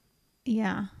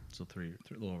 Yeah. So a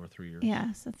little over 3 years.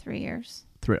 Yeah, so 3 years.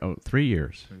 3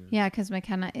 years. Yeah, because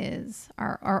McKenna is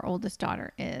our oldest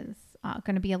daughter is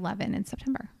going to be 11 in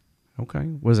September. Okay.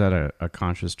 Was that a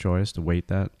conscious choice to wait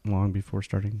that long before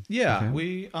starting? Yeah,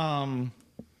 we I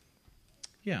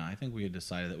think we had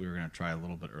decided that we were going to try a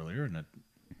little bit earlier, and it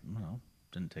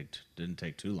didn't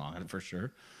take too long for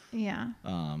sure. Yeah.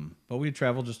 But we had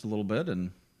traveled just a little bit, and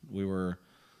we were,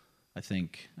 I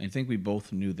think we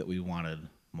both knew that we wanted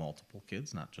multiple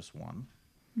kids, not just one.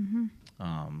 Mm-hmm.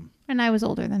 And I was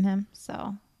older than him,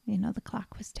 so the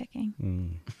clock was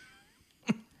ticking.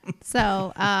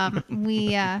 So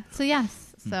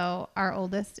so our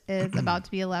oldest is about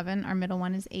to be 11. Our middle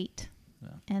one is 8,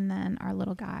 and then our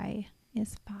little guy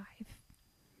is 5.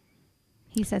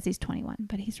 He says he's 21,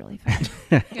 but he's really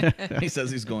 5. He says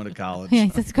he's going to college. Yeah, he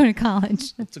says he's going to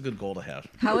college. That's a good goal to have.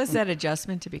 How is that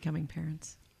adjustment to becoming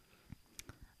parents?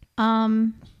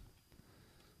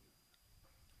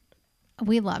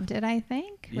 We loved it, I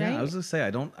think. Yeah, right? I was gonna say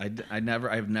I've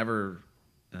never. I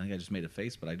think I just made a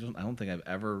face, but I don't think I've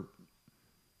ever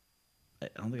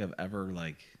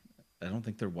like. I don't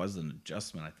think there was an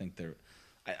adjustment. I think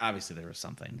obviously there was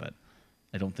something, but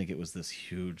I don't think it was this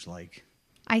huge like.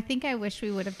 I think I wish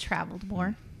we would have traveled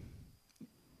more.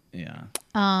 Yeah.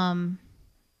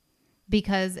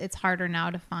 Because it's harder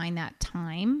now to find that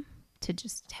time to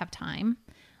just have time.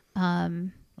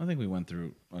 I think we went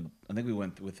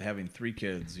with having 3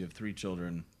 kids. You have 3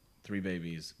 children, 3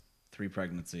 babies, 3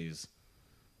 pregnancies.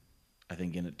 I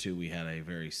think in it too, we had a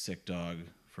very sick dog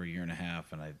for a year and a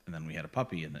half, and then we had a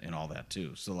puppy and all that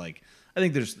too. So like, I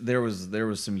think there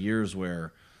was some years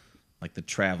where like the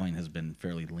traveling has been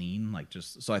fairly lean. Like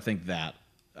so I think that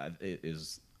it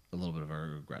is a little bit of a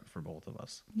regret for both of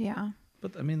us. Yeah.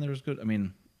 But I mean, there's good. I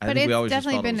mean, but think we always it's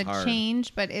definitely just been felt it was a hard.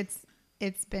 change, but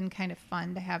it's been kind of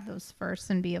fun to have those first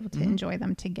and be able to enjoy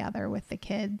them together with the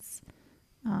kids.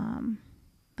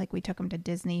 Like we took them to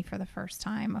Disney for the first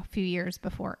time a few years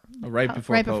before. Right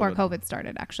before COVID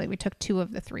started, actually. We took 2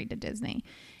 of the 3 to Disney.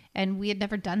 And we had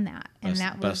never done that. And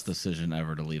that was best decision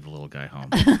ever to leave the little guy home.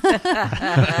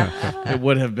 It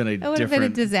would have been a a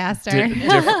disaster.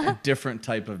 different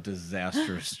type of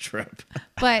disastrous trip.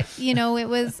 But,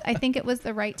 I think it was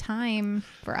the right time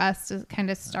for us to kind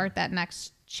of start that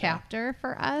next chapter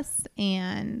for us.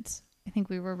 And I think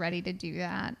we were ready to do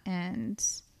that. And,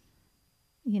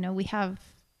 we have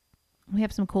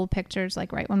some cool pictures.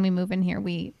 Like right when we move in here,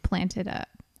 we planted a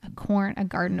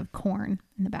garden of corn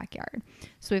in the backyard.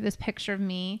 So we have this picture of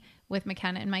me with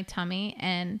McKenna in my tummy,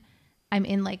 and I'm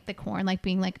in like the corn, like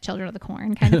being like children of the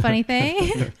corn kind of funny thing.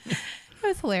 It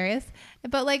was hilarious.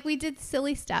 But like we did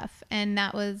silly stuff, and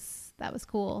that was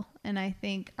cool. And I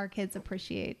think our kids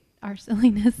appreciate our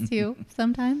silliness too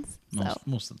sometimes.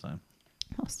 Most of the time.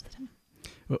 Most of the time.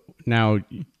 Now,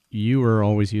 you were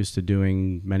always used to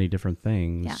doing many different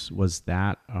things. Yeah. Was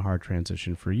that a hard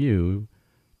transition for you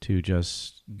to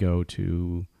just go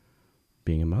to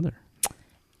being a mother?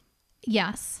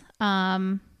 Yes.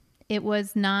 It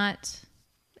was not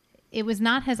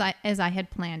as I had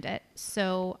planned it.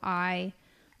 So I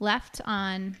left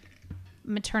on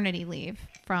maternity leave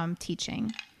from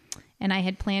teaching, and I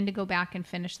had planned to go back and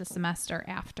finish the semester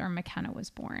after McKenna was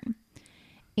born.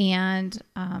 And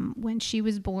when she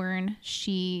was born,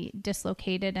 she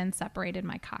dislocated and separated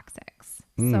my coccyx.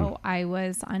 So I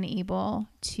was unable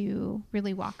to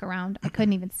really walk around. I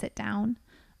couldn't even sit down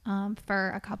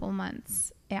for a couple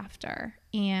months after.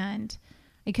 And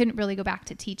I couldn't really go back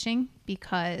to teaching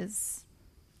because,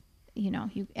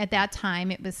 at that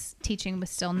time teaching was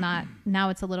still not, now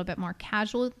it's a little bit more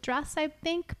casual dress, I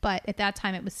think. But at that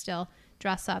time it was still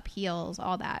dress up, heels,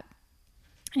 all that.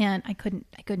 And I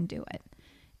couldn't do it.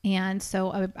 And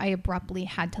so I abruptly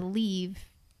had to leave,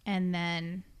 and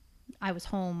then I was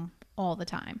home all the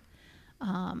time.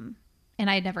 And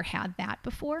I had never had that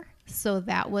before. So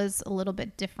that was a little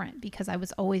bit different because I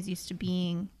was always used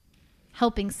to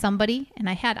helping somebody. And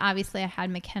I had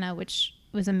McKenna, which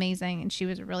was amazing. And she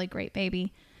was a really great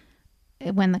baby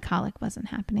when the colic wasn't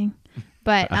happening.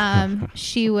 But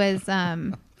she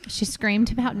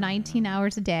screamed about 19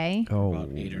 hours a day. Oh,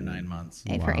 about 8 or 9 months.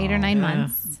 For 8 or 9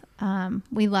 months.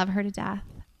 We love her to death,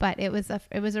 but it was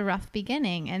a rough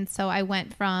beginning. And so I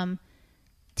went from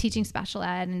teaching special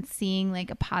ed and seeing like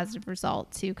a positive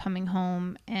result to coming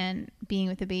home and being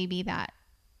with a baby that,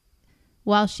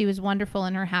 while she was wonderful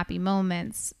in her happy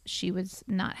moments, she was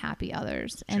not happy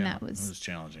others. And it was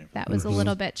challenging. That was a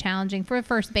little bit challenging for a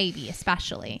first baby,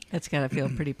 especially. That's got to feel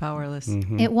pretty powerless.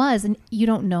 It was. And you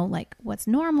don't know like what's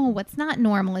normal, what's not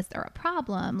normal. Is there a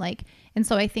problem? And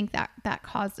so I think that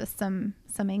caused us some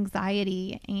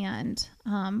anxiety and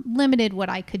limited what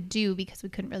I could do because we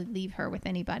couldn't really leave her with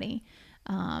anybody.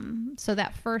 So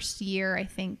that first year, I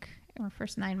think, or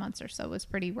first 9 months or so was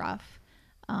pretty rough.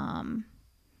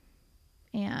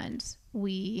 And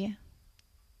we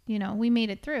made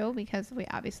it through because we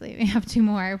have 2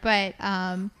 more, but,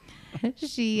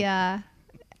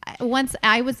 once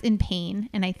I was in pain,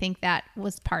 and I think that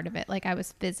was part of it. Like I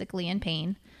was physically in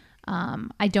pain.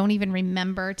 I don't even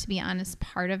remember, to be honest,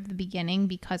 part of the beginning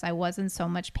because I was in so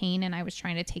much pain and I was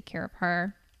trying to take care of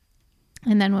her.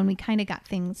 And then when we kind of got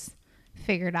things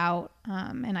figured out,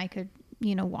 and I could,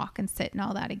 walk and sit and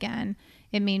all that again,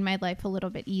 it made my life a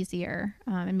little bit easier,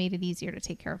 and made it easier to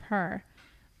take care of her.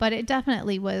 But it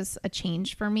definitely was a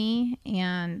change for me,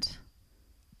 and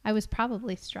I was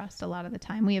probably stressed a lot of the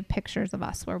time. We have pictures of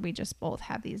us where we just both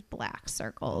have these black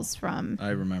circles from... I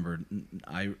remember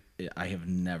I have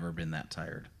never been that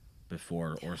tired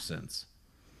before or since.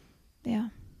 Yeah.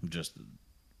 Just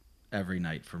every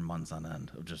night for months on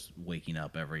end of just waking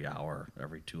up every hour,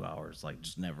 every 2 hours, like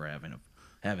just never having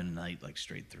a night like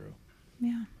straight through.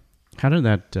 Yeah. How did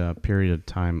that period of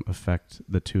time affect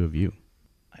the two of you?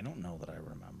 I don't know that I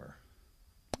remember.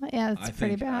 Yeah, it's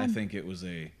pretty bad. I think it was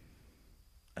a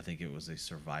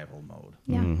survival mode.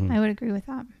 Yeah, I would agree with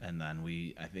that. And then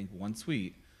I think once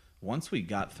we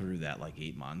got through that like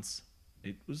 8 months,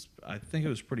 I think it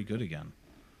was pretty good again.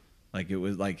 Like it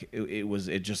was like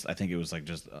I think it was like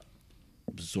just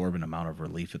absorbent amount of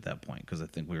relief at that point because I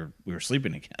think we were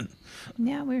sleeping again.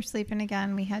 Yeah, we were sleeping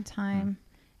again. We had time.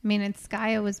 I mean, and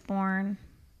Skya was born.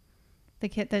 The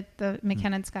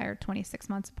McKenna and Skya are 26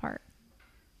 months apart.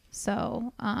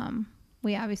 So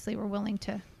we obviously were willing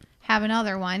to have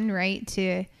another one, right?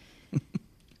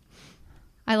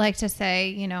 I like to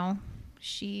say,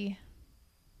 she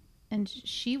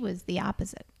was the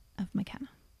opposite of McKenna.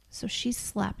 So she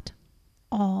slept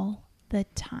all the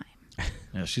time.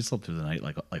 Yeah, she slept through the night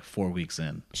like 4 weeks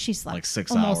in. She slept like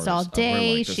 6 almost hours. all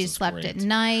day. Like, she slept at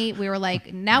night. We were like,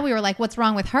 what's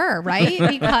wrong with her, right?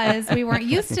 Because we weren't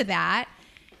used to that.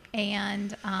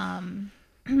 And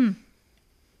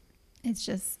it's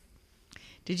just,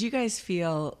 Did you guys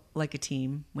feel like a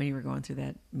team when you were going through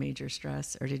that major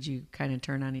stress, or did you kind of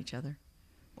turn on each other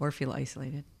or feel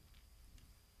isolated?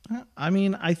 I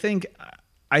mean, I think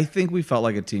we felt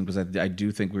like a team because I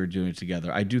do think we were doing it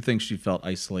together. I do think she felt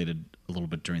isolated a little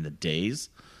bit during the days,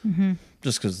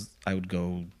 just because I would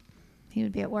go. he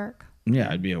would be at work.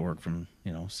 Yeah, I'd be at work from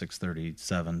 6:30,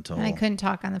 7 till. And I couldn't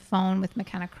talk on the phone with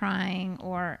McKenna crying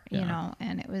or, you Yeah. know,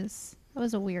 and it was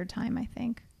a weird time, I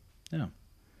think. Yeah.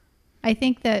 I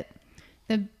think that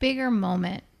the bigger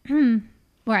moment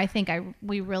where I think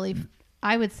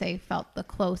I would say felt the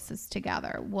closest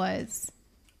together was,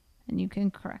 and you can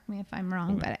correct me if I'm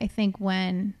wrong, but I think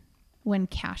when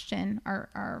Cashton,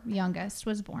 our youngest,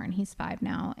 was born, he's 5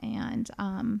 now, and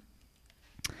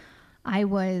I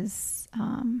was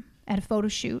at a photo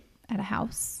shoot at a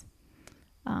house,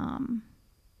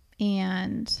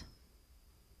 and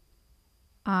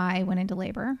I went into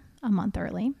labor a month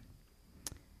early,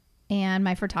 and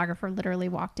my photographer literally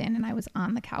walked in, and I was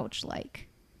on the couch like,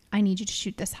 I need you to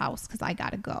shoot this house because I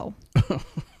gotta go.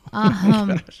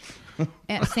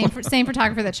 Same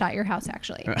photographer that shot your house,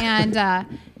 actually.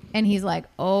 And he's like,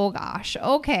 oh gosh,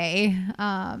 okay.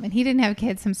 And he didn't have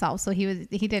kids himself, so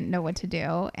he didn't know what to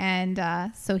do.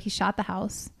 And so he shot the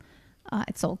house.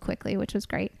 It sold quickly, which was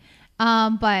great.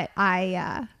 But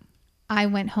I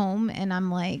went home and I'm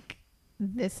like,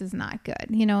 this is not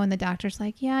good, and the doctor's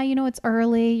like, yeah, it's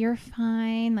early, you're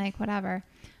fine, like whatever.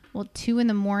 Well, 2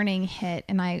 a.m. hit,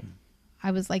 and I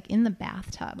was like in the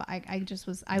bathtub.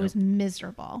 I was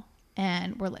miserable,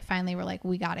 and we're like,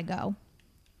 we gotta go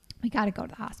to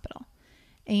the hospital.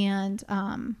 And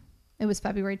it was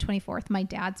February 24th, my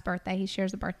dad's birthday. He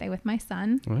shares a birthday with my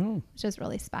son, which is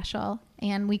really special.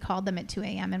 And we called them at 2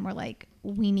 a.m. and we're like,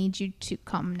 we need you to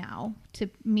come now to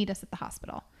meet us at the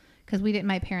hospital. Because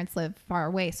my parents live far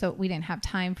away, so we didn't have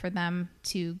time for them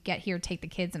to get here, take the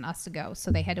kids, and us to go.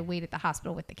 So they had to wait at the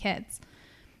hospital with the kids.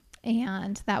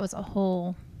 And that was a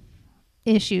whole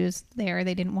issues there.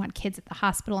 They didn't want kids at the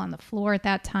hospital on the floor at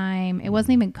that time. It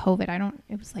wasn't even COVID.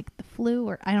 It was like the flu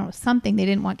or I don't know, something. They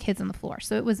didn't want kids on the floor.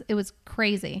 So it was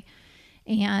crazy.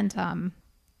 And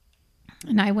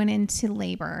I went into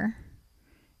labor,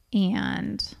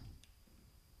 and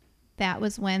that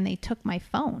was when they took my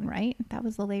phone, right? That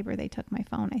was the labor. They took my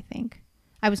phone, I think.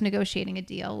 I was negotiating a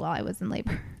deal while I was in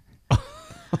labor.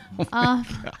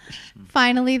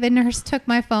 Finally, the nurse took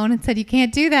my phone and said, you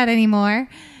can't do that anymore.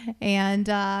 And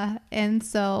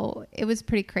so it was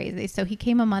pretty crazy. So he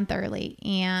came a month early,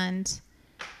 and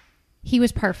he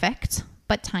was perfect,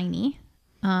 but tiny.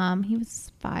 He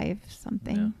was 5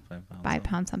 something, Yeah, 5 pounds. 5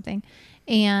 pounds something.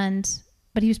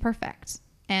 But he was perfect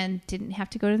and didn't have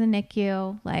to go to the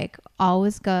NICU. Like, all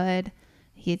was good.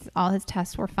 All his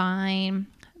tests were fine.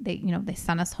 They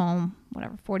sent us home,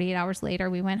 48 hours later,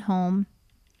 we went home.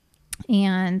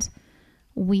 And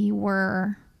we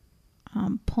were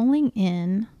pulling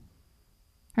in,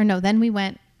 then we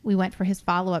went for his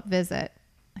follow-up visit,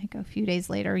 like a few days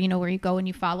later, where you go and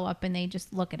you follow up and they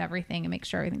just look at everything and make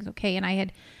sure everything's okay. And I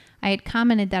had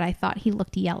commented that I thought he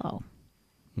looked yellow.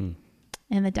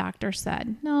 And the doctor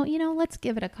said, no, let's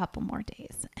give it a couple more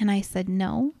days. And I said,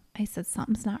 no. I said,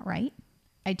 something's not right.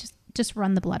 I just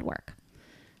run the blood work.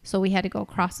 So we had to go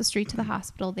across the street to the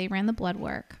hospital. They ran the blood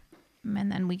work.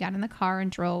 And then we got in the car and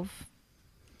drove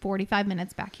 45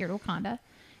 minutes back here to Wakanda.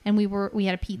 And we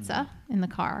had a pizza in the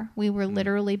car. We were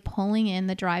literally pulling in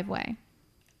the driveway.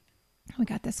 We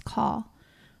got this call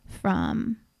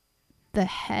from the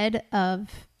head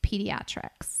of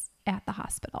pediatrics at the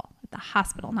hospital,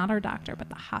 not our doctor, but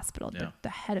the hospital, Yeah. the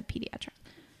head of pediatrics.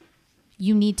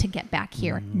 You need to get back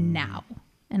here now.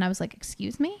 And I was like,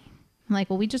 excuse me? I'm like,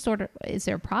 well, is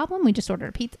there a problem? We just ordered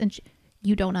a pizza. And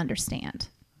you don't understand.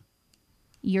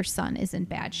 Your son is in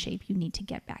bad shape. You need to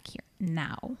get back here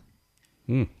now.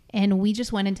 And we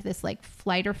just went into this like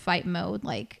flight or fight mode.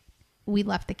 Like, we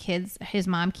left the kids. His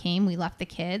mom came. We left the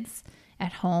kids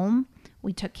at home.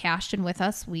 We took Cashton with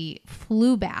us. We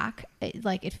flew back.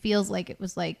 It feels like it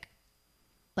was like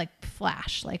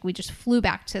flash. Like, we just flew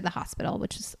back to the hospital,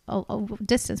 which is a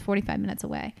distance, 45 minutes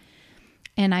away.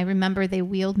 And I remember they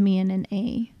wheeled me in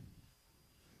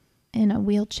a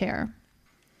wheelchair.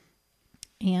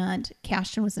 And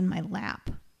Cashton was in my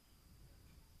lap.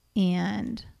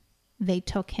 And they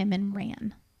took him and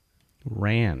ran.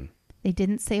 They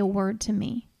didn't say a word to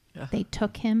me. Yeah. They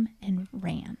took him and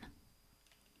ran.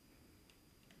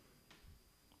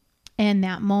 And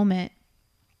that moment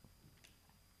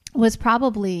was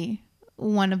probably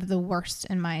one of the worst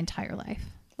in my entire life.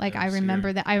 Like, I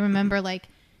remember that. I remember like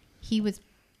he was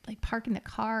like parking the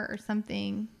car or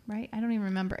something, right? I don't even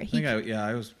remember. I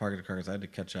was parking the car because I had to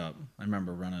catch up. I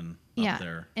remember running up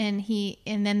there. And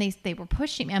then they were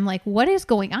pushing me. I'm like, what is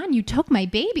going on? You took my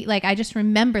baby. Like, I just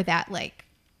remember that, like,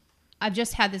 I've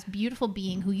just had this beautiful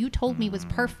being who you told me was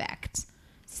perfect,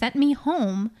 sent me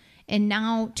home, and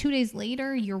now 2 days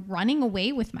later, you're running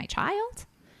away with my child?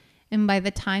 And by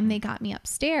the time they got me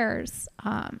upstairs,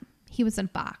 he was in a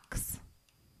box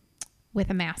with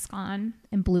a mask on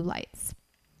and blue lights.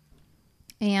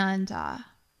 And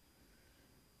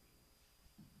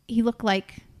he looked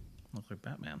like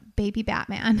Batman. Baby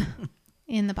Batman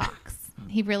in the box.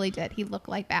 He really did. He looked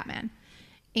like Batman.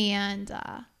 And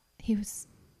he was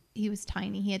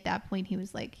tiny. He, at that point, he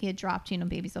was like, he had dropped,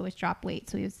 babies always drop weight.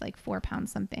 So he was like 4 pounds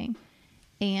something.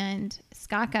 And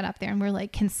Scott got up there and we're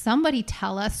like, can somebody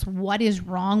tell us what is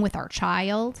wrong with our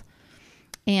child?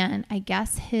 And I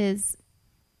guess his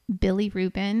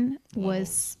bilirubin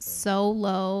was so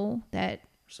low that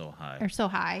so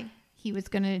high he was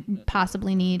going to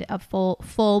possibly need a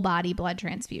full body blood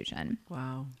transfusion.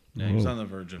 Wow. Yeah, he was on the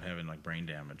verge of having like brain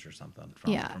damage or something.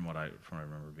 From what I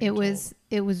remember being told.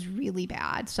 It was really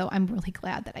bad. So I'm really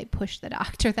glad that I pushed the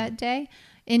doctor that day.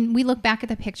 And we look back at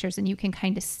the pictures and you can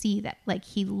kind of see that, like,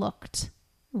 he looked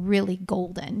really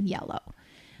golden yellow.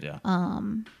 Yeah.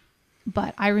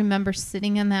 But I remember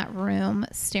sitting in that room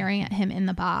staring at him in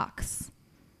the box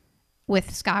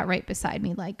with Scott right beside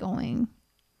me, like, going,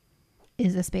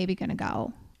 is this baby going to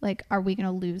go? Like, are we going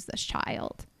to lose this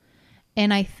child?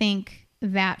 And I think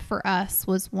that for us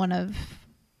was I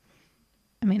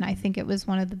think it was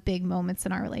one of the big moments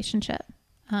in our relationship.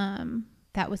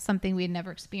 That was something we had never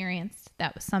experienced.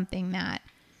 That was something that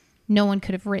no one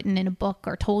could have written in a book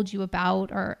or told you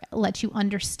about or let you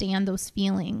understand those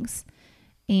feelings.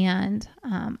 And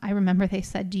I remember they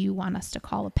said, do you want us to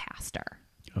call a pastor?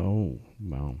 Oh,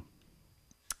 wow.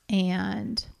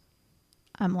 And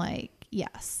I'm like,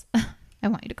 yes, I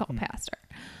want you to call a pastor.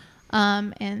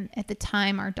 And at the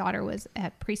time, our daughter was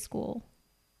at preschool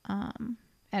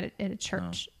at a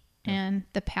church. And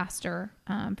the pastor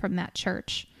from that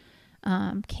church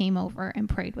came over and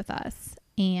prayed with us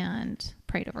and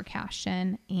prayed over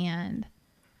Cashin. And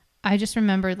I just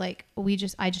remember, like,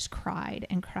 I just cried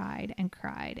and cried and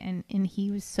cried. And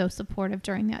he was so supportive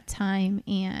during that time.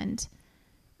 And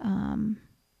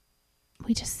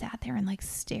we just sat there and, like,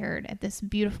 stared at this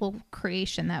beautiful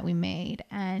creation that we made.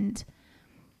 And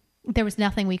there was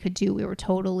nothing we could do. We were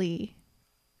totally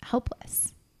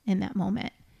helpless in that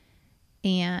moment.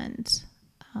 And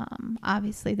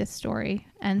obviously this story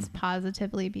ends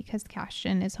positively because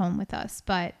Cashin is home with us.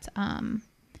 But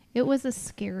it was a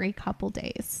scary couple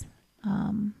days.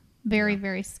 Very,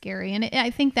 very scary. And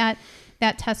I think that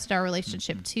tested our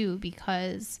relationship too,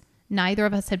 because neither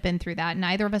of us had been through that.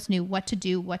 Neither of us knew what to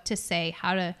do, what to say,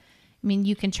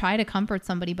 you can try to comfort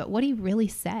somebody, but what do you really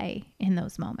say in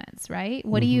those moments, right?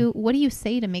 What do you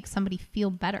say to make somebody feel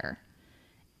better?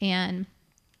 And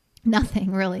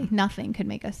nothing could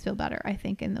make us feel better, I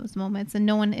think, in those moments. And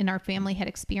no one in our family had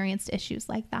experienced issues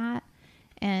like that.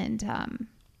 And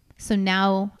so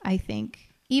now I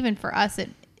think even for us,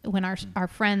 when our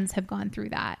friends have gone through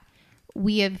that,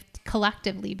 we have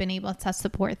collectively been able to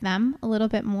support them a little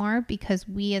bit more because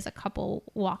we as a couple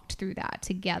walked through that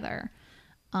together.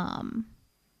 I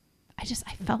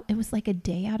felt it was like a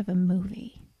day out of a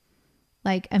movie.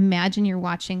 Like, imagine you're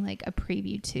watching like a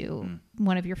preview to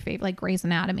one of your favorite, like Grey's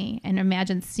Anatomy, and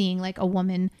imagine seeing like a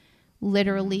woman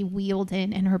literally wheeled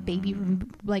in and her baby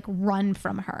like run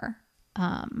from her.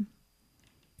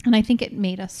 And I think it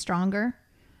made us stronger.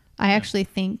 I actually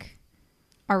think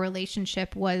our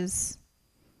relationship was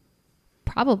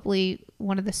probably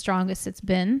one of the strongest it's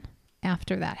been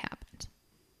after that happened,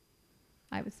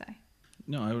 I would say.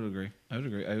 No, I would agree.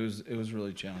 It was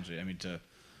really challenging. I mean,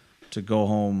 to go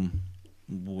home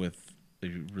with a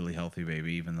really healthy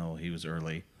baby, even though he was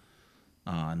early,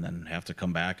 and then have to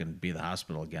come back and be at the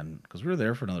hospital again because we were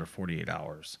there for another 48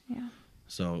 hours. Yeah.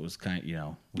 So it was kind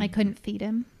of, I couldn't feed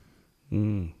him.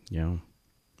 Yeah.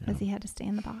 Because he had to stay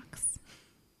in the box.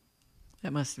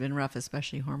 That must have been rough,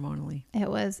 especially hormonally. It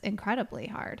was incredibly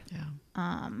hard. Yeah.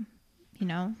 I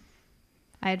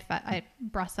had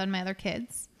breastfed my other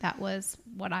kids. That was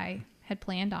what I had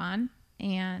planned on.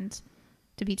 And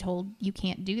to be told you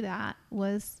can't do that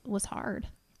was hard.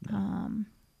 Yeah.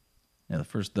 The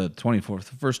first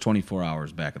 24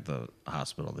 hours back at the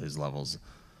hospital, his levels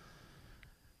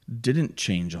didn't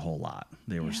change a whole lot.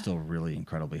 They were still really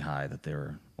incredibly high, that they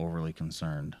were overly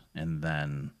concerned. And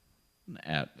then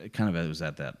it was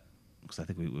at that, because I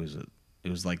think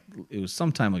it was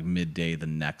sometime like midday the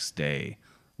next day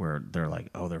where they're like,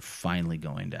 oh, they're finally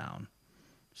going down.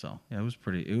 So yeah, it was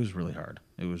really hard.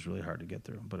 It was really hard to get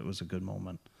through, but it was a good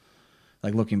moment.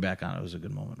 Like looking back on it, it was a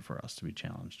good moment for us to be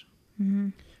challenged. Mm-hmm.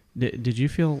 Did you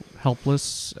feel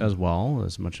helpless as well,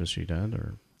 as much as she did,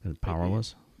 or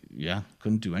powerless? Yeah,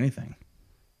 couldn't do anything.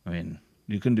 I mean,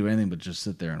 you couldn't do anything but just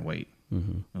sit there and wait.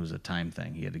 Mm-hmm. It was a time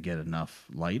thing. He had to get enough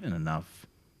light and enough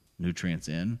nutrients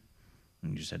in,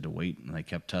 and you just had to wait. And they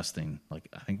kept testing. Like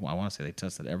I want to say they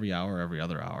tested every hour, every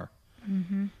other hour.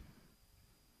 Mm-hmm.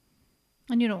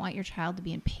 And you don't want your child to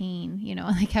be in pain, you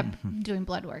know. They kept doing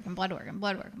blood work and blood work and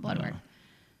blood work and blood work.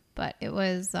 But it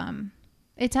was,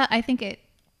 I think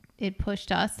it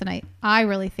pushed us, and I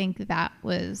really think that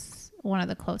was one of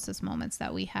the closest moments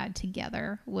that we had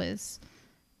together, was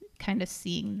kind of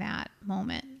seeing that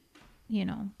moment, you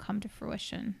know, come to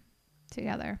fruition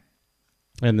together.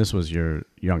 And this was your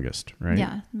youngest, right?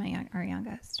 Yeah, our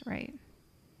youngest, right.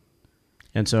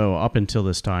 And so up until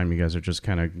this time, you guys are just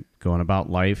kind of going about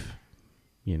life,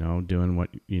 you know, doing what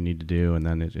you need to do, and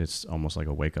then it's almost like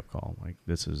a wake-up call. Like,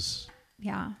 there's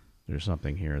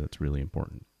something here that's really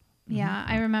important. Yeah,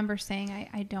 I remember saying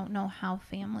I don't know how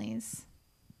families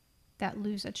that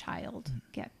lose a child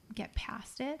get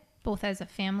past it, both as a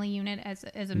family unit, as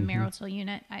a marital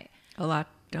unit. A lot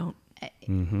don't.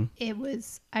 It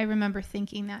was, I remember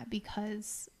thinking that,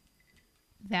 because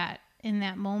that in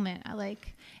that moment,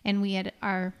 and we had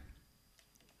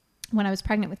when I was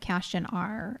pregnant with Cashton,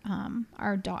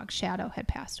 our dog Shadow had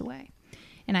passed away,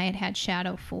 and I had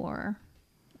Shadow for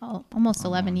almost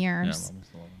 11 years. Yeah,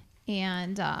 almost 11.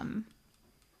 And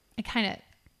it kind of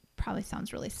probably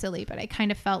sounds really silly, but I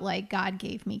kind of felt like God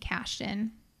gave me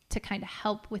Cashton to kind of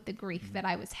help with the grief that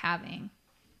I was having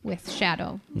with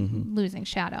Shadow, losing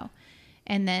Shadow.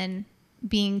 And then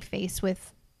being faced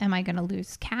with, am I going to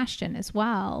lose Cashton as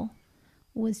well,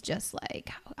 was just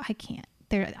like, I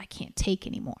can't take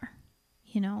anymore.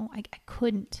 You know, I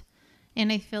couldn't.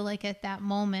 And I feel like at that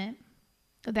moment,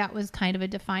 that was kind of a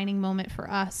defining moment for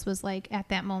us, was like at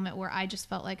that moment where I just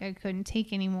felt like I couldn't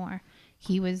take anymore.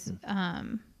 He was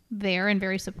there and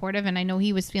very supportive. And I know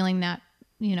he was feeling that,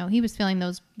 you know, he was feeling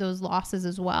those losses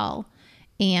as well.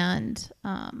 And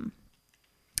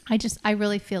I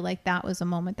really feel like that was a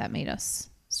moment that made us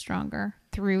stronger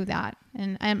through that.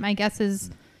 And my guess is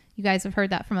you guys have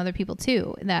heard that from other people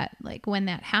too, that like when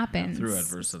that happens, through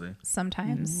adversity,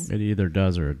 sometimes it either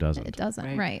does or it doesn't. It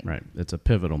doesn't, right? It's a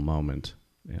pivotal moment,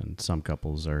 and some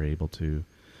couples are able to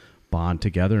bond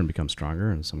together and become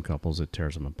stronger, and some couples it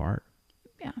tears them apart.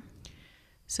 Yeah.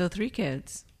 So 3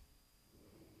 kids,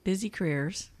 busy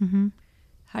careers. Mm-hmm.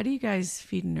 How do you guys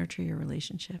feed and nurture your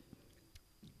relationship?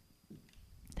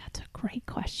 That's a great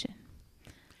question.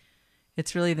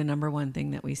 It's really the number one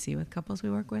thing that we see with couples we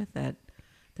work with, that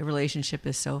the relationship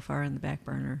is so far in the back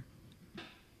burner.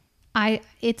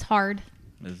 It's hard.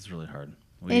 It's really hard.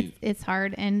 It's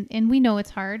hard, and we know it's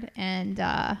hard, and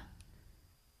I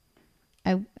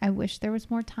wish there was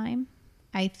more time.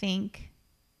 I think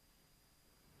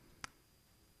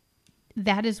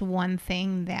that is one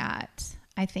thing that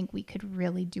I think we could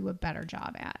really do a better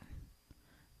job at.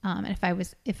 And if I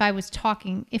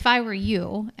were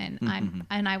you and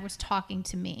I was talking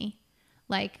to me,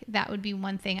 like that would be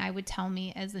one thing I would tell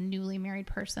me as a newly married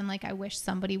person. Like, I wish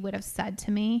somebody would have said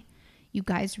to me, you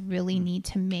guys really need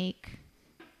to make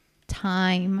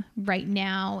time right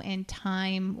now and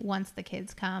time once the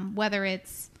kids come, whether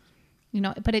it's, you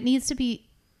know, but it needs to be,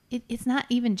 it's not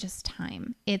even just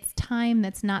time. It's time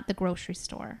that's not the grocery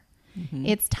store. Mm-hmm.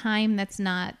 It's time that's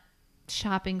not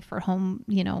shopping for home,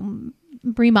 you know,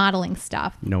 remodeling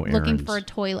stuff, no errands, looking for a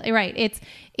toilet. Right. It's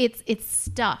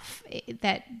stuff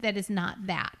that is not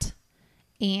that.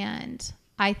 And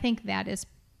I think that is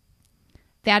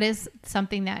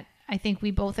something that I think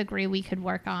we both agree we could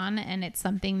work on. And it's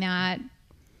something that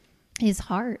is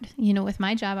hard. You know, with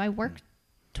my job, I work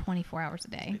 24 hours a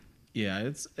day. Yeah.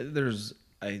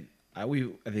 I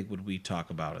think when we talk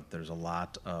about it, there's a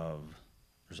lot of,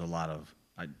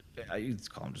 I used to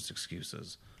call them just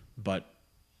excuses, but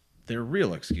they're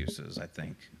real excuses, I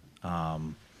think.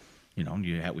 You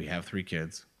know, we have 3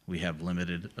 kids. We have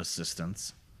limited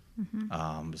assistance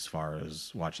as far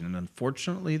as watching them.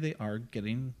 Unfortunately, they are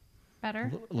getting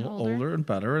better, a little older and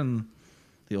better, and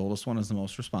the oldest one is the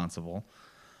most responsible.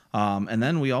 And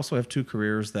then we also have 2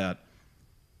 careers that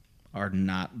are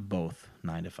not both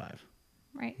 9 to 5.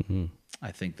 Right. Mm-hmm.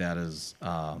 I think that is,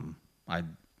 I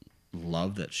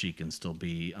love that she can still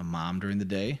be a mom during the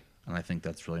day. And I think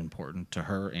that's really important to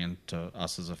her and to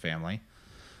us as a family,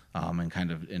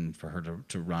 and for her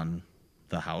to run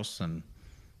the house and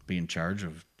be in charge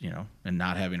of, you know, and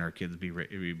not having our kids be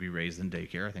raised in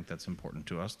daycare. I think that's important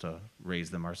to us to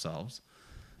raise them ourselves.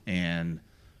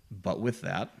 But with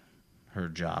that, her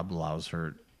job allows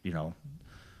her,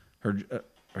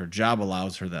 her job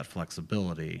allows her that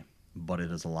flexibility, but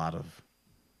it is a lot of,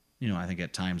 I think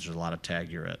at times there's a lot of tag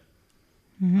you're at.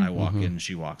 I walk in,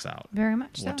 she walks out. Very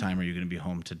much so. What time are you going to be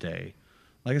home today?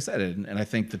 Like I said, and I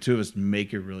think the two of us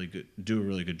do a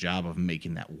really good job of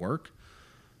making that work.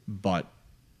 But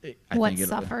what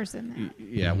suffers in that?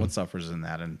 Yeah, what suffers in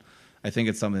that, and I think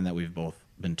it's something that we've both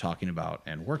been talking about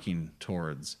and working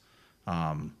towards,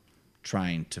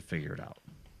 trying to figure it out.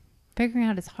 Figuring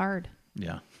out is hard.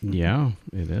 Yeah. Yeah,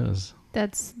 it is.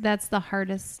 That's the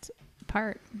hardest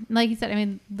part. Like you said, I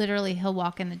mean, literally he'll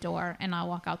walk in the door and I'll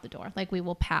walk out the door. Like we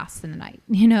will pass in the night,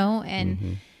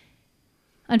 and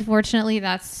unfortunately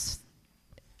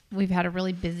we've had a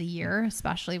really busy year,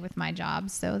 especially with my job.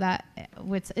 So that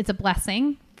it's a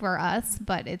blessing for us,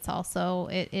 but it's also,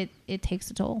 it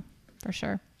takes a toll for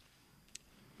sure.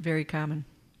 Very common.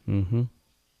 Mm-hmm.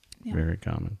 Yeah. Very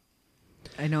common.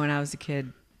 I know when I was a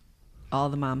kid, all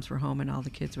the moms were home and all the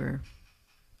kids were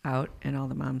out, and all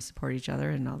the moms support each other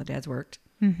and all the dads worked.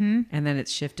 Mm-hmm. And then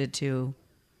it's shifted to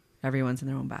everyone's in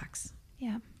their own box.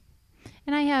 Yeah.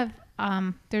 And I have,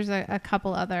 there's a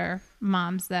couple other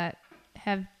moms that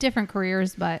have different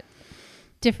careers, but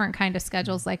different kind of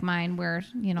schedules like mine where,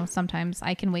 sometimes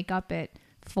I can wake up at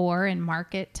 4 and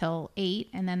market till 8.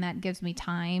 And then that gives me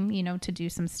time, to do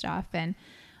some stuff. And,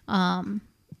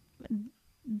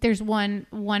 there's one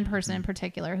person in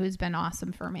particular who's been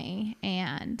awesome for me,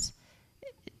 and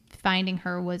finding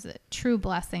her was a true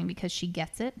blessing because she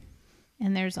gets it.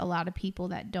 And there's a lot of people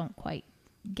that don't quite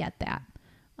get that.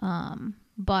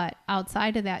 But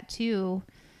outside of that too,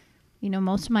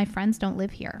 most of my friends don't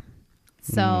live here.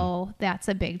 So that's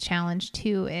a big challenge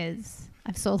too, is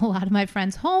I've sold a lot of my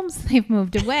friends' homes. They've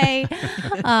moved away.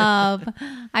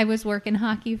 I was working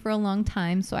hockey for a long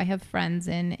time, so I have friends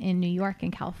in New York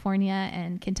and California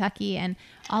and Kentucky and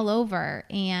all over.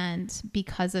 And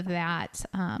because of that,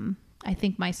 I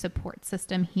think my support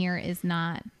system here is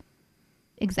not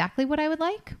exactly what I would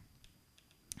like.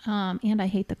 And I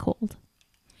hate the cold.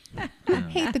 I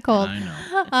hate the cold. I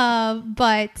know.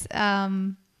 But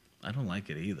I don't like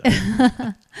it either.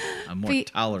 I'm more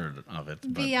tolerant of it.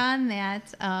 But beyond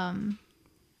that, I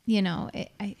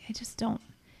just don't.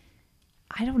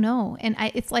 I don't know. And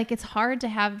it's hard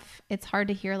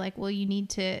to hear like, well, you need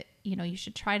to, you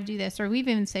should try to do this, or we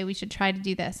even say we should try to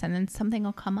do this, and then something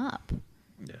will come up.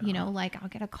 yeah. Like I'll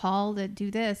get a call to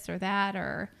do this or that,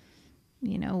 or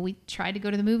we tried to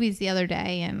go to the movies the other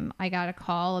day and I got a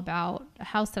call about a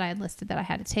house that I had listed that I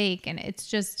had to take. And it's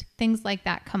just things like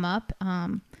that come up.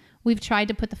 We've tried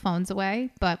to put the phones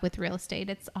away, but with real estate,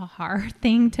 it's a hard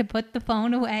thing to put the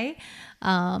phone away,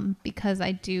 because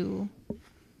I do,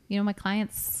 my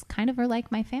clients kind of are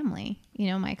like my family,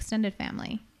 my extended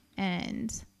family.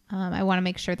 And I want to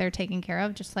make sure they're taken care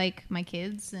of, just like my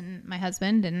kids and my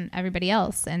husband and everybody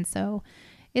else. And so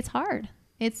it's hard.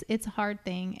 It's a hard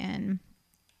thing. And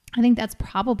I think that's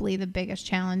probably the biggest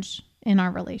challenge in our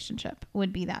relationship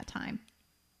would be that time.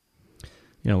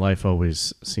 Life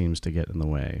always seems to get in the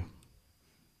way.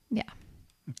 Yeah.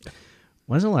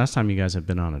 When's the last time you guys have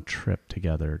been on a trip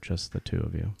together, just the two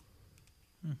of you?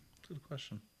 Good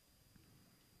question.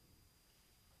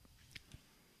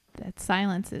 That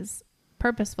silence is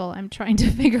purposeful. I'm trying to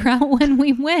figure out when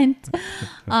we went.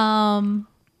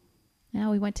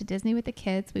 We went to Disney with the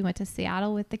kids. We went to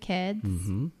Seattle with the kids.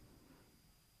 Mm-hmm.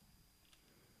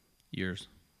 Years.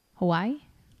 Hawaii?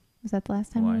 Was that the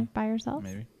last time Hawaii, we were by ourselves?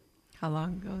 Maybe. How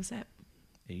long ago was that?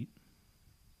 8.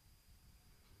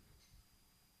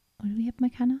 What did we have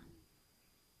McKenna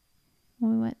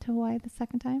when we went to Hawaii the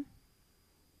second time?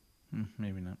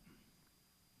 Maybe not.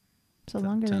 So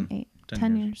longer than 8.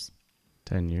 10 years.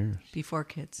 10 years. Before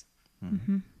kids.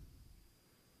 Mm-hmm.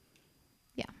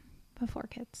 Yeah, before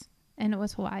kids. And it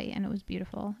was Hawaii, and it was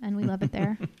beautiful, and we love it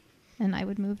there. And I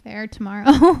would move there tomorrow.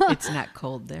 It's not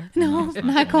cold there. No, it's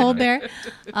not cold there.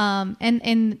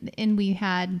 And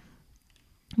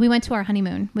we went to our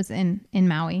honeymoon, was in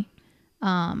Maui.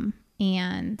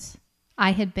 And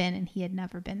I had been, and he had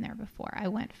never been there before. I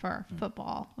went for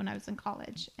football when I was in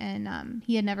college, and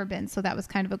he had never been. So that was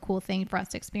kind of a cool thing for us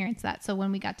to experience that. So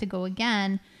when we got to go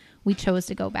again, we chose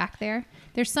to go back there.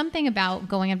 There's something about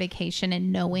going on vacation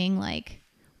and knowing like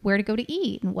where to go to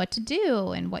eat and what to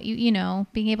do and what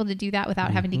being able to do that without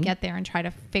having to get there and try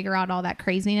to figure out all that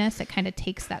craziness. It kind of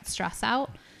takes that stress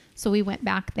out. So we went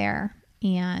back there,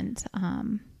 and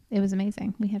it was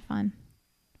amazing. We had fun.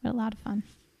 We had a lot of fun.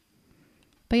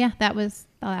 But yeah, that was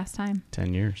the last time.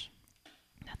 10 years.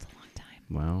 That's a long time.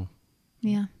 Wow.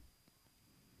 Yeah.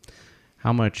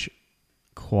 How much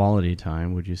quality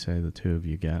time would you say the two of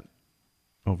you get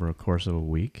over a course of a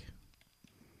week?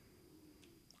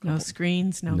 No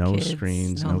screens, no No kids,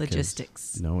 screens, no no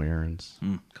logistics. kids, no errands.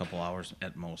 Couple hours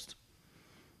at most.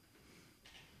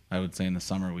 I would say in the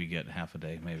summer we get half a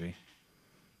day, maybe.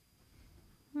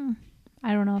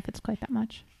 I don't know if it's quite that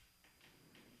much,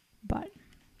 but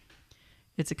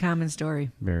It's a common story.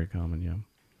 Very common,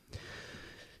 yeah.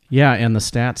 Yeah, and the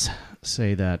stats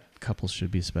say that couples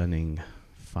should be spending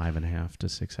 5.5 to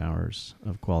 6 hours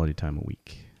of quality time a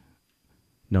week.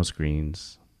 No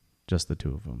screens, just the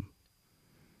two of them.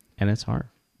 And it's hard,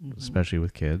 especially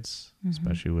with kids,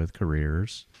 especially with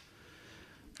careers.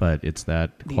 But it's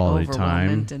that The quality time.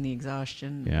 overwhelmment and the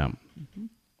exhaustion. Yeah.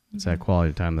 It's that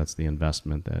quality time that's the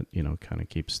investment that, kind of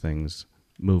keeps things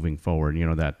moving forward.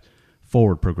 That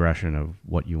forward progression of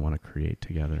what you want to create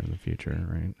together in the future,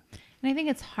 right? and I think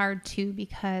it's hard too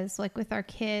because like with our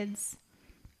kids,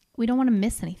 we don't want to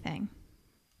miss anything.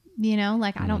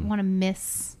 I don't want to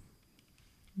miss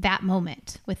that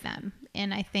moment with them.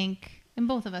 And I think, and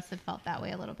both of us have felt that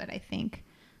way a little bit, I think.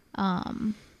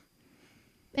 And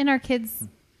our kids,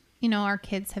 our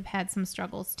kids have had some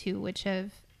struggles too, which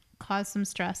have caused some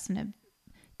stress and have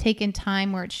taken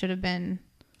time where it should have been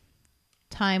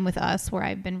time with us, where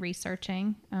I've been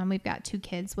researching. We've got 2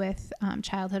 kids with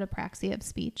childhood apraxia of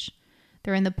speech.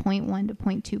 They're in the 0.1 to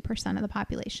 0.2% of the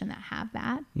population that have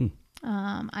that.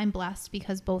 I'm blessed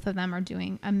because both of them are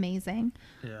doing amazing.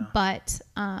 Yeah. But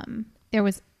there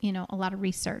was, a lot of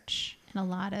research and a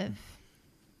lot of,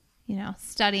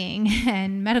 studying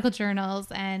and medical journals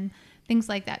and things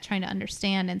like that, trying to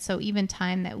understand. And so even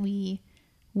time that we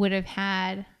would have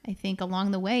had, I think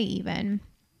along the way even,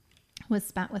 was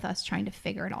spent with us trying to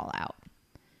figure it all out.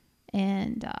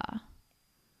 And I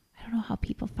don't know how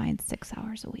people find 6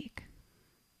 hours a week.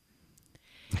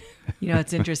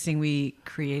 It's interesting. We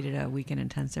created a weekend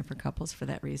intensive for couples for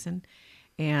that reason.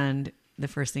 And the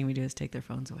first thing we do is take their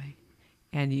phones away.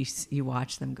 And you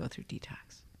watch them go through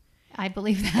detox. I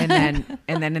believe that.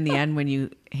 And then in the end, when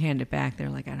you hand it back, they're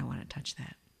like, I don't want to touch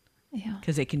that. Yeah.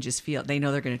 Because they can just feel, they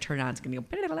know they're going to turn on. It's going to go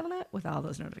blah, blah, blah, blah, with all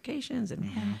those notifications. And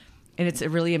it's a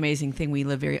really amazing thing. We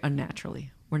live very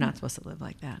unnaturally. We're not supposed to live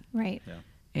like that. Right. Yeah.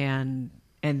 And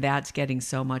that's getting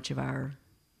so much of our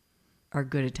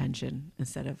good attention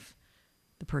instead of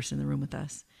the person in the room with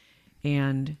us.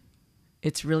 And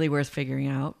it's really worth figuring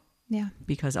out. Yeah.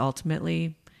 Because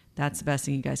ultimately, that's the best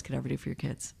thing you guys could ever do for your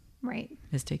kids, Right.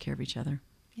 is take care of each other.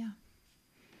 Yeah.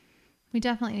 We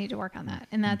definitely need to work on that.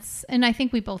 And I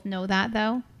think we both know that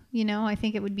though. I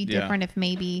think it would be different if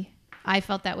maybe I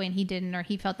felt that way and he didn't, or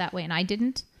he felt that way and I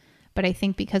didn't. But I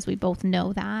think because we both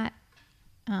know that,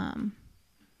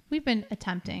 we've been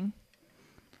attempting.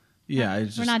 Yeah,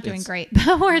 We're not doing great,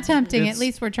 but we're attempting. At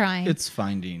least we're trying. It's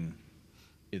finding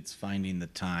the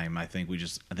time. I think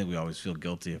we always feel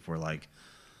guilty if we're like,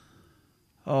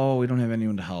 oh, we don't have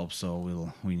anyone to help,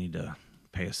 so we need to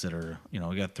pay a sitter. We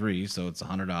got 3, so it's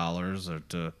 $100 or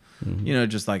to,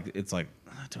 just like, it's like,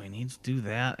 do I need to do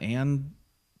that? And,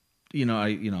 Yes,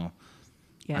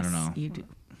 I don't know. You do.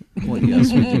 Well,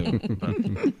 yes, we do.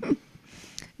 But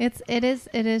It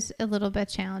is a little bit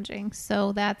challenging.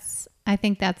 So I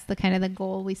think that's the kind of the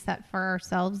goal we set for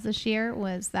ourselves this year,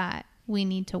 was that we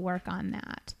need to work on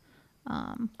that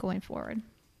going forward.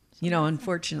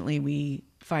 Unfortunately, we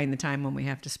find the time when we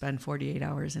have to spend 48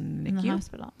 hours in the In NICU the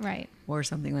hospital, right? or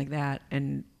something like that,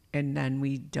 and then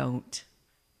we don't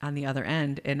on the other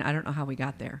end. And I don't know how we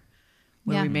got there,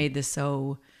 when Yeah. we made this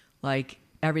so like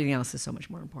everything else is so much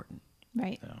more important.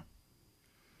 Right. yeah.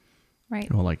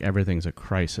 Right. Well, like everything's a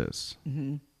crisis,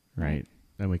 right?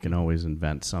 And we can always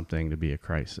invent something to be a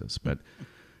crisis. But,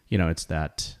 it's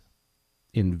that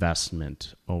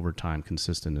investment over time,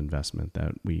 consistent investment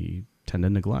that we tend to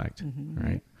neglect,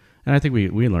 right? And I think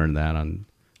we learned that on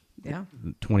Yeah.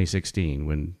 2016,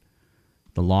 when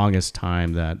the longest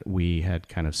time that we had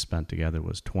kind of spent together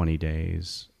was 20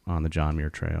 days on the John Muir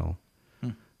Trail.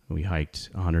 We hiked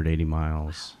 180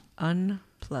 miles,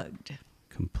 Unplugged.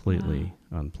 completely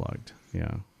unplugged.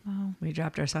 Yeah. Wow. We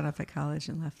dropped our son off at college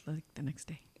and left like the next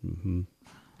day.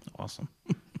 Awesome.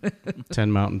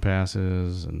 10 mountain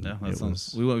passes, and Yeah, that it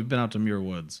sounds. was, We've been out to Muir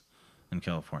Woods in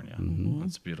California.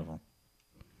 That's beautiful.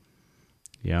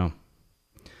 yeah.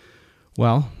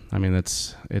 Well, I mean,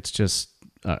 it's just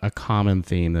a common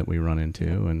theme that we run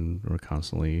into, and we're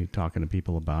constantly talking to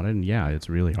people about it. And yeah, it's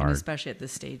really And hard. especially at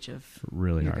this stage of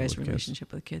Really your hard guys' with kids.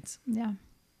 relationship with kids. Yeah.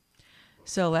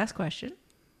 So last question.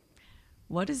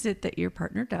 What is it that your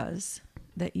partner does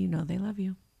that you know they love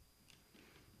you?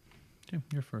 Okay,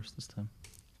 you're first this time.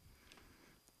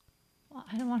 Well,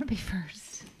 I don't want to be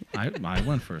first. I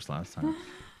went first last time.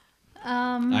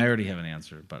 I already have an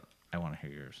answer, but I want to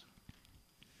hear yours.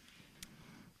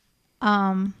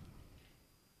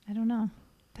 I don't know.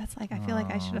 That's like, I feel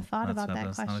like I should have thought about that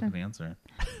That's not a question. good answer.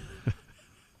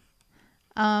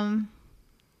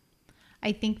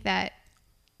 I think that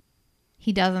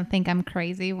he doesn't think I'm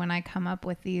crazy when I come up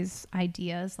with these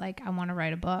ideas. Like, I want to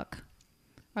write a book,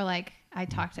 or like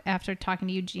after talking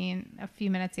to Eugene a few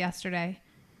minutes yesterday,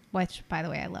 which by the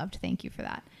way, I loved. Thank you for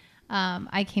that.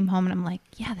 I came home and I'm like,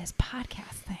 yeah, this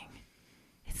podcast thing,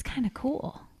 it's kind of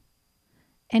cool.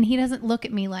 And he doesn't look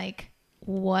at me like,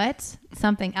 what?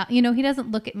 Something else. You know, he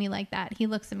doesn't look at me like that. He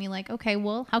looks at me like, okay,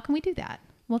 well, how can we do that?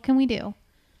 What can we do?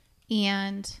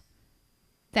 And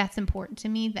that's important to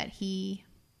me, that I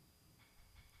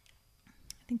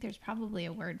think there's probably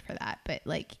a word for that, but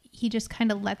like, he just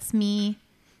kind of lets me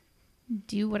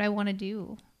do what I want to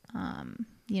do.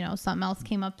 You know, something else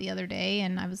came up the other day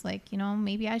and I was like, you know,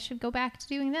 maybe I should go back to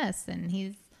doing this. And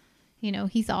he's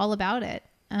all about it.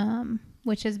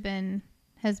 Which has been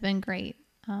great.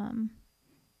 From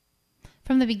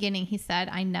the beginning, he said,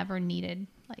 I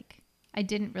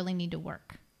didn't really need to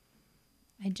work.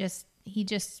 He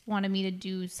just wanted me to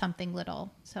do something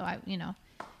little. So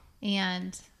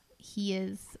and he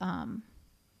is,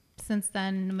 since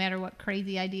then, no matter what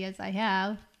crazy ideas I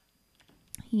have,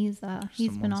 he's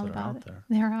been all about it.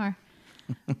 There are,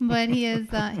 but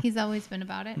he's always been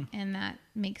about it. And that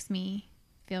makes me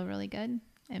feel really good.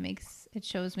 It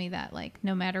shows me that, like,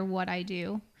 no matter what I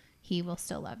do, he will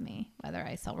still love me, whether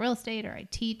I sell real estate or I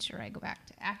teach or I go back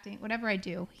to acting, whatever I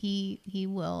do, he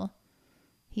will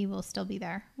still be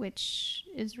there, which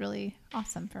is really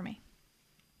awesome for me.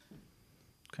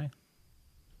 Okay.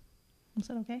 Is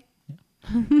that okay?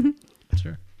 Yeah.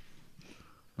 Sure.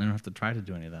 I don't have to try to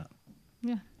do any of that.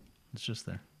 Yeah. It's just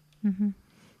there. Mm-hmm.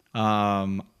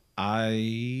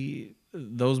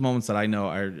 Those moments that I know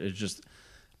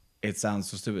it sounds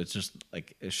so stupid. It's just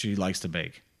like, she likes to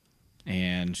bake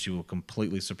and she will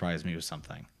completely surprise me with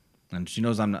something. And she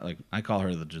knows I'm not, like, I call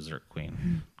her the dessert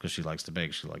queen because she likes to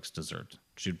bake. She likes dessert.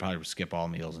 She'd probably skip all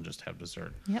meals and just have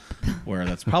dessert. Yep. Where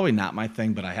that's probably not my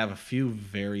thing, but I have a few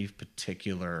very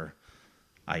particular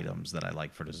items that I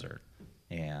like for dessert.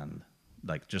 And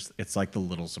like, just, it's like the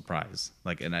little surprise.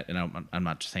 Like, I'm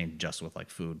not saying just with like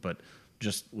food, but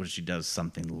just when she does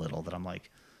something little that I'm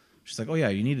like, she's like, oh yeah,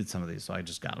 you needed some of these, so I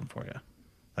just got them for you.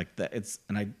 Like that.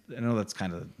 I know that's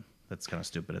kind of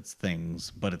stupid. It's things,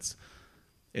 but it's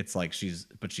like she's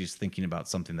thinking about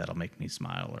something that'll make me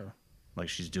smile, or like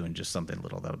she's doing just something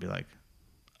little that'll be like,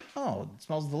 oh, it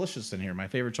smells delicious in here. My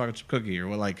favorite chocolate chip cookie, or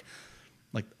what, like,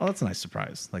 oh, that's a nice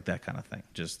surprise. Like that kind of thing.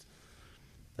 Just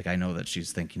like, I know that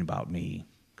she's thinking about me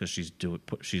because she's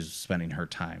spending her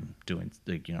time doing,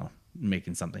 like, you know,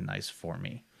 making something nice for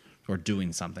me, or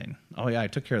doing something. Oh yeah, I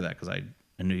took care of that because I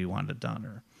knew you wanted it done,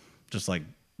 or just like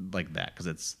that.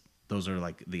 Because those are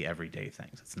like the everyday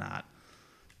things. It's not,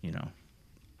 you know,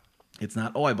 it's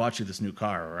not, oh, I bought you this new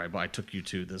car, or I took you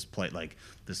to this place, like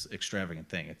this extravagant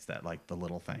thing. It's that, like, the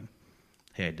little thing.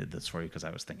 Hey, I did this for you because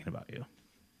I was thinking about you.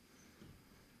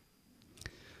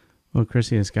 Well,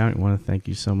 Chrissy and Scott, I want to thank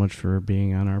you so much for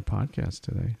being on our podcast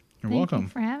today. You're welcome. Thank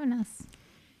you for having us.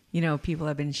 You know, people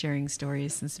have been sharing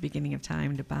stories since the beginning of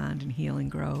time to bond and heal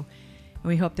and grow. And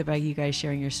we hope that by you guys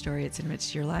sharing your story, it's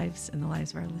enriched your lives and the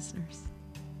lives of our listeners.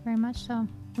 Very much so.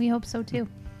 We hope so too.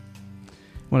 I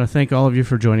want to thank all of you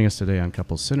for joining us today on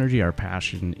Couples Synergy. Our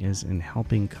passion is in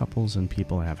helping couples and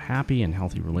people have happy and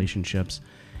healthy relationships.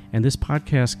 And this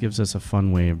podcast gives us a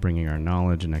fun way of bringing our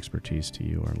knowledge and expertise to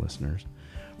you, our listeners.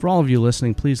 For all of you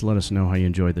listening, please let us know how you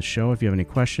enjoyed the show. If you have any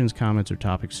questions, comments, or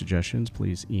topic suggestions,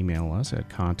 please email us at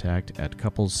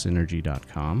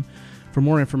contact@couplessynergy.com. For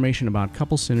more information about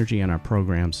Couples Synergy and our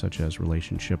programs such as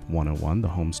Relationship 101, the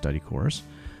home study course,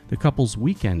 the Couples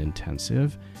Weekend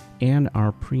Intensive, and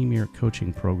our premier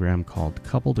coaching program called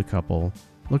Couple to Couple,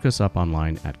 look us up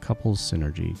online at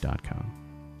couplessynergy.com.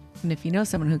 And if you know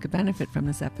someone who could benefit from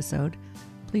this episode,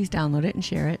 please download it and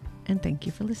share it. And thank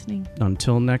you for listening.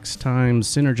 Until next time,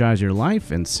 synergize your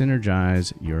life and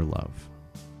synergize your love.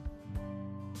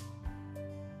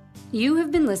 You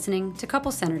have been listening to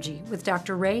Couple Synergy with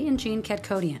Dr. Ray and Jean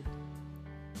Ketkodian.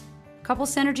 Couple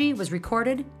Synergy was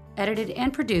recorded, edited,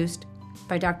 and produced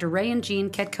by Dr. Ray and Jean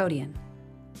Ketkodian.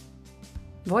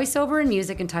 Voiceover and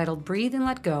music entitled Breathe and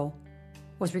Let Go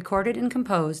was recorded and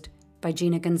composed by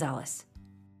Gina Gonzalez.